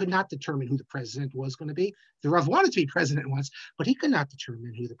could not determine who the president was going to be. The Rav wanted to be president once, but he could not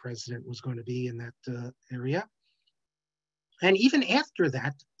determine who the president was going to be in that area. And even after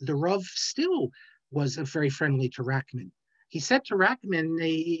that, the Rav still was very friendly to Rackman. He said to Rackman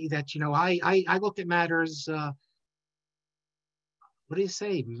that, I look at matters, what do you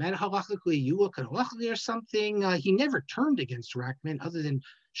say, halachically, you look at halachically or something. He never turned against Rackman other than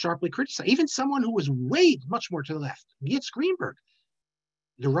sharply criticized. Even someone who was way much more to the left, Yitzhak Greenberg.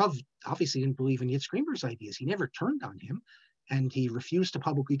 The Rav obviously didn't believe in Yitzhak Greenberg's ideas. He never turned on him, and he refused to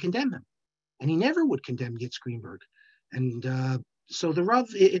publicly condemn him. And he never would condemn Yitzhak Greenberg. And so the Rav,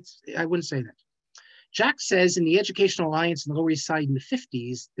 I wouldn't say that. Jack says in the Educational Alliance in the Lower East Side in the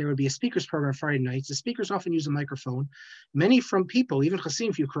 50s, there would be a speakers program Friday nights. The speakers often use a microphone. Many from people, even Chassim,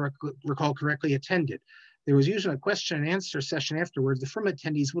 if you recall correctly, attended. There was usually a question and answer session afterwards. The firm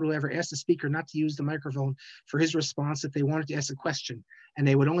attendees would ever ask the speaker not to use the microphone for his response if they wanted to ask a question, and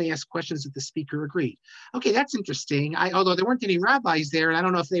they would only ask questions if the speaker agreed. Okay, that's interesting. Although there weren't any rabbis there, and I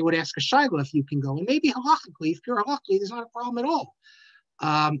don't know if they would ask a shaila if you can go. And maybe halachically, if you're halachically, there's not a problem at all.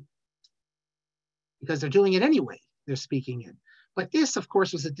 Because they're doing it anyway, they're speaking in. But this, of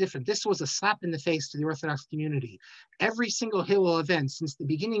course, this was a slap in the face to the Orthodox community. Every single Hillel event since the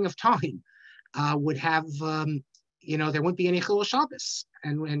beginning of time would have, there wouldn't be any Chilul Shabbos.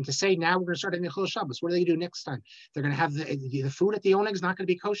 And to say now we're going to start any Chilul Shabbos, what are they going to do next time? They're going to have the food at the Oneg is not going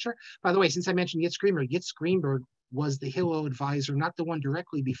to be kosher. By the way, since I mentioned Yitzhak Greenberg was the Hillel advisor, not the one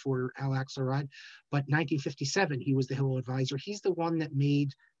directly before Al Axelrod, but 1957, he was the Hillel advisor. He's the one that made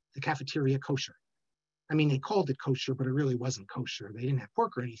the cafeteria kosher. I mean, they called it kosher, but it really wasn't kosher. They didn't have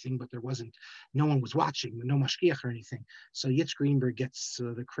pork or anything, but no one was watching, no mashgiach or anything. So Yitzhak Greenberg gets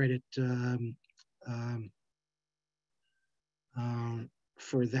the credit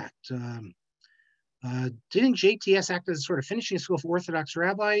for that. Didn't JTS act as a sort of finishing school for Orthodox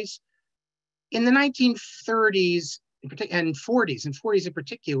rabbis? In the 1930s and 40s, in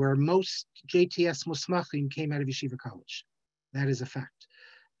particular, most JTS Musmachim came out of Yeshiva College. That is a fact.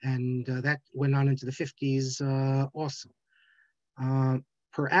 And that went on into the 50s also.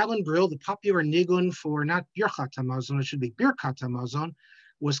 Per Alan Brill, the popular nigun for not Birchat HaMazon, it should be Birkat HaMazon,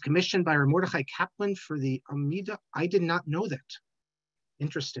 was commissioned by Mordechai Kaplan for the Amida. I did not know that.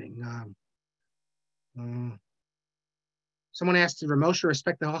 Interesting. Someone asked, did Ramosha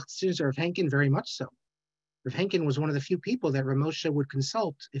respect the halachic decisions of Rav Henkin? Very much so. Rav Henkin was one of the few people that Ramosha would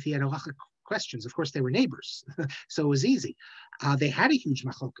consult if he had halachic questions. Of course, they were neighbors, so it was easy. They had a huge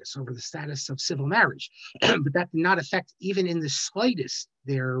machlokas over the status of civil marriage, but that did not affect even in the slightest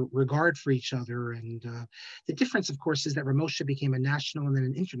their regard for each other. And the difference, of course, is that Ramosha became a national and then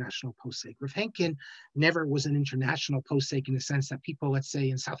an international posek. Rav Henkin never was an international posek in the sense that people, let's say,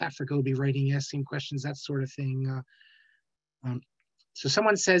 in South Africa would be writing, asking questions, that sort of thing. So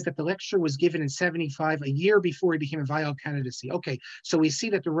someone says that the lecture was given in 75, a year before he became a viable candidacy. Okay, so we see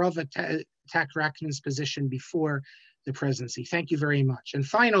that the Rav attacked Rackman's position before the presidency. Thank you very much. And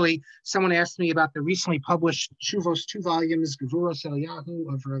finally, someone asked me about the recently published Shuvos 2 volumes, Gevuros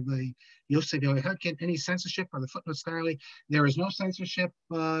Eliyahu of Rabbi Yosef Yochai. Any censorship? Or the footnotes thoroughly? There is no censorship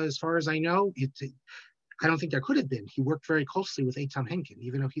as far as I know. I don't think there could have been. He worked very closely with Eitam Henkin.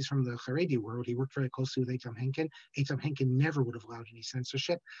 Even though he's from the Haredi world, he worked very closely with Eitam Henkin. Eitam Henkin never would have allowed any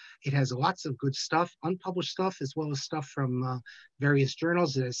censorship. It has lots of good stuff, unpublished stuff, as well as stuff from various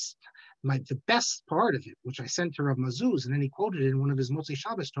journals. The best part of it, which I sent to Rav Mazuz, and then he quoted it in one of his Motzei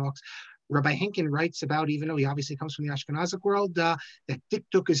Shabbos talks, Rabbi Henkin writes about, even though he obviously comes from the Ashkenazic world, that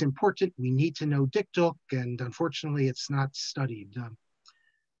dikduk is important. We need to know dikduk, and unfortunately, it's not studied.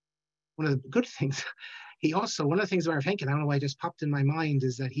 One of the good things, one of the things about Rav Henkin, I don't know why it just popped in my mind,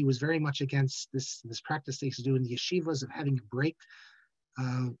 is that he was very much against this practice they used to do in the yeshivas of having a break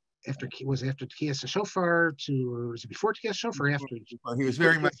after Tkiyas Shofar or was it before Tkiyas Shofar? After? Well, he was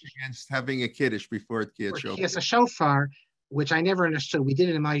very much against having a kiddush before Tkiyas Shofar. Tkiyas Shofar, which I never understood. We did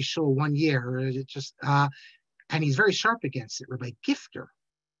it in my shul one year. It just and he's very sharp against it. Rabbi Gifter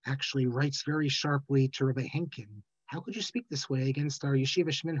actually writes very sharply to Rabbi Henkin. How could you speak this way against our yeshiva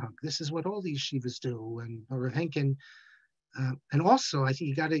shminhag? This is what all the yeshivas do. And Rav Henkin, and also I think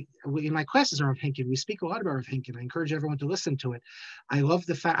you got to, in my classes on Rav Henkin, we speak a lot about Rav Henkin. I encourage everyone to listen to it. I love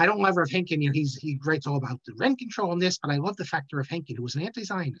the fact, I don't love Rav Henkin, he writes all about the rent control and this, but I love the fact that Rav Henkin, who was an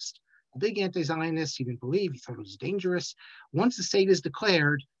anti-Zionist, a big anti-Zionist, he didn't believe, he thought it was dangerous. Once the state is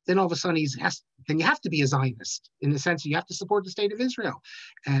declared, then all of a sudden then you have to be a Zionist, in the sense you have to support the state of Israel.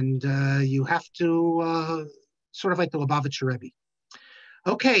 And you have to, sort of like the Lubavitcher Rebbe.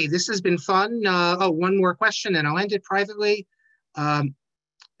 Okay, this has been fun. One more question, and I'll end it privately.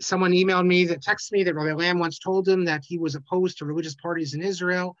 Someone emailed me, texted me that Rabbi Lamm once told him that he was opposed to religious parties in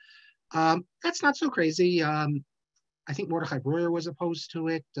Israel. That's not so crazy. I think Mordechai Breuer was opposed to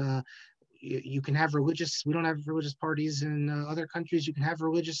it. You can have we don't have religious parties in other countries. You can have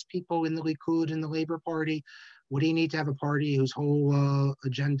religious people in the Likud, in the Labor Party. What do you need to have a party whose whole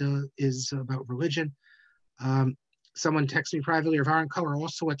agenda is about religion? Someone texted me privately, Rav Aaron Color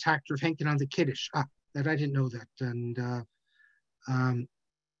also attacked Rav Henkin on the Kiddush. That I didn't know that. And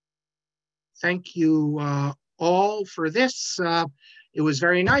thank you all for this. It was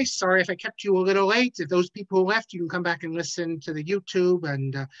very nice. Sorry if I kept you a little late. If those people who left, you can come back and listen to the YouTube,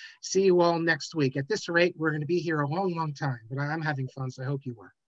 and see you all next week. At this rate, we're going to be here a long, long time, but I'm having fun, so I hope you were.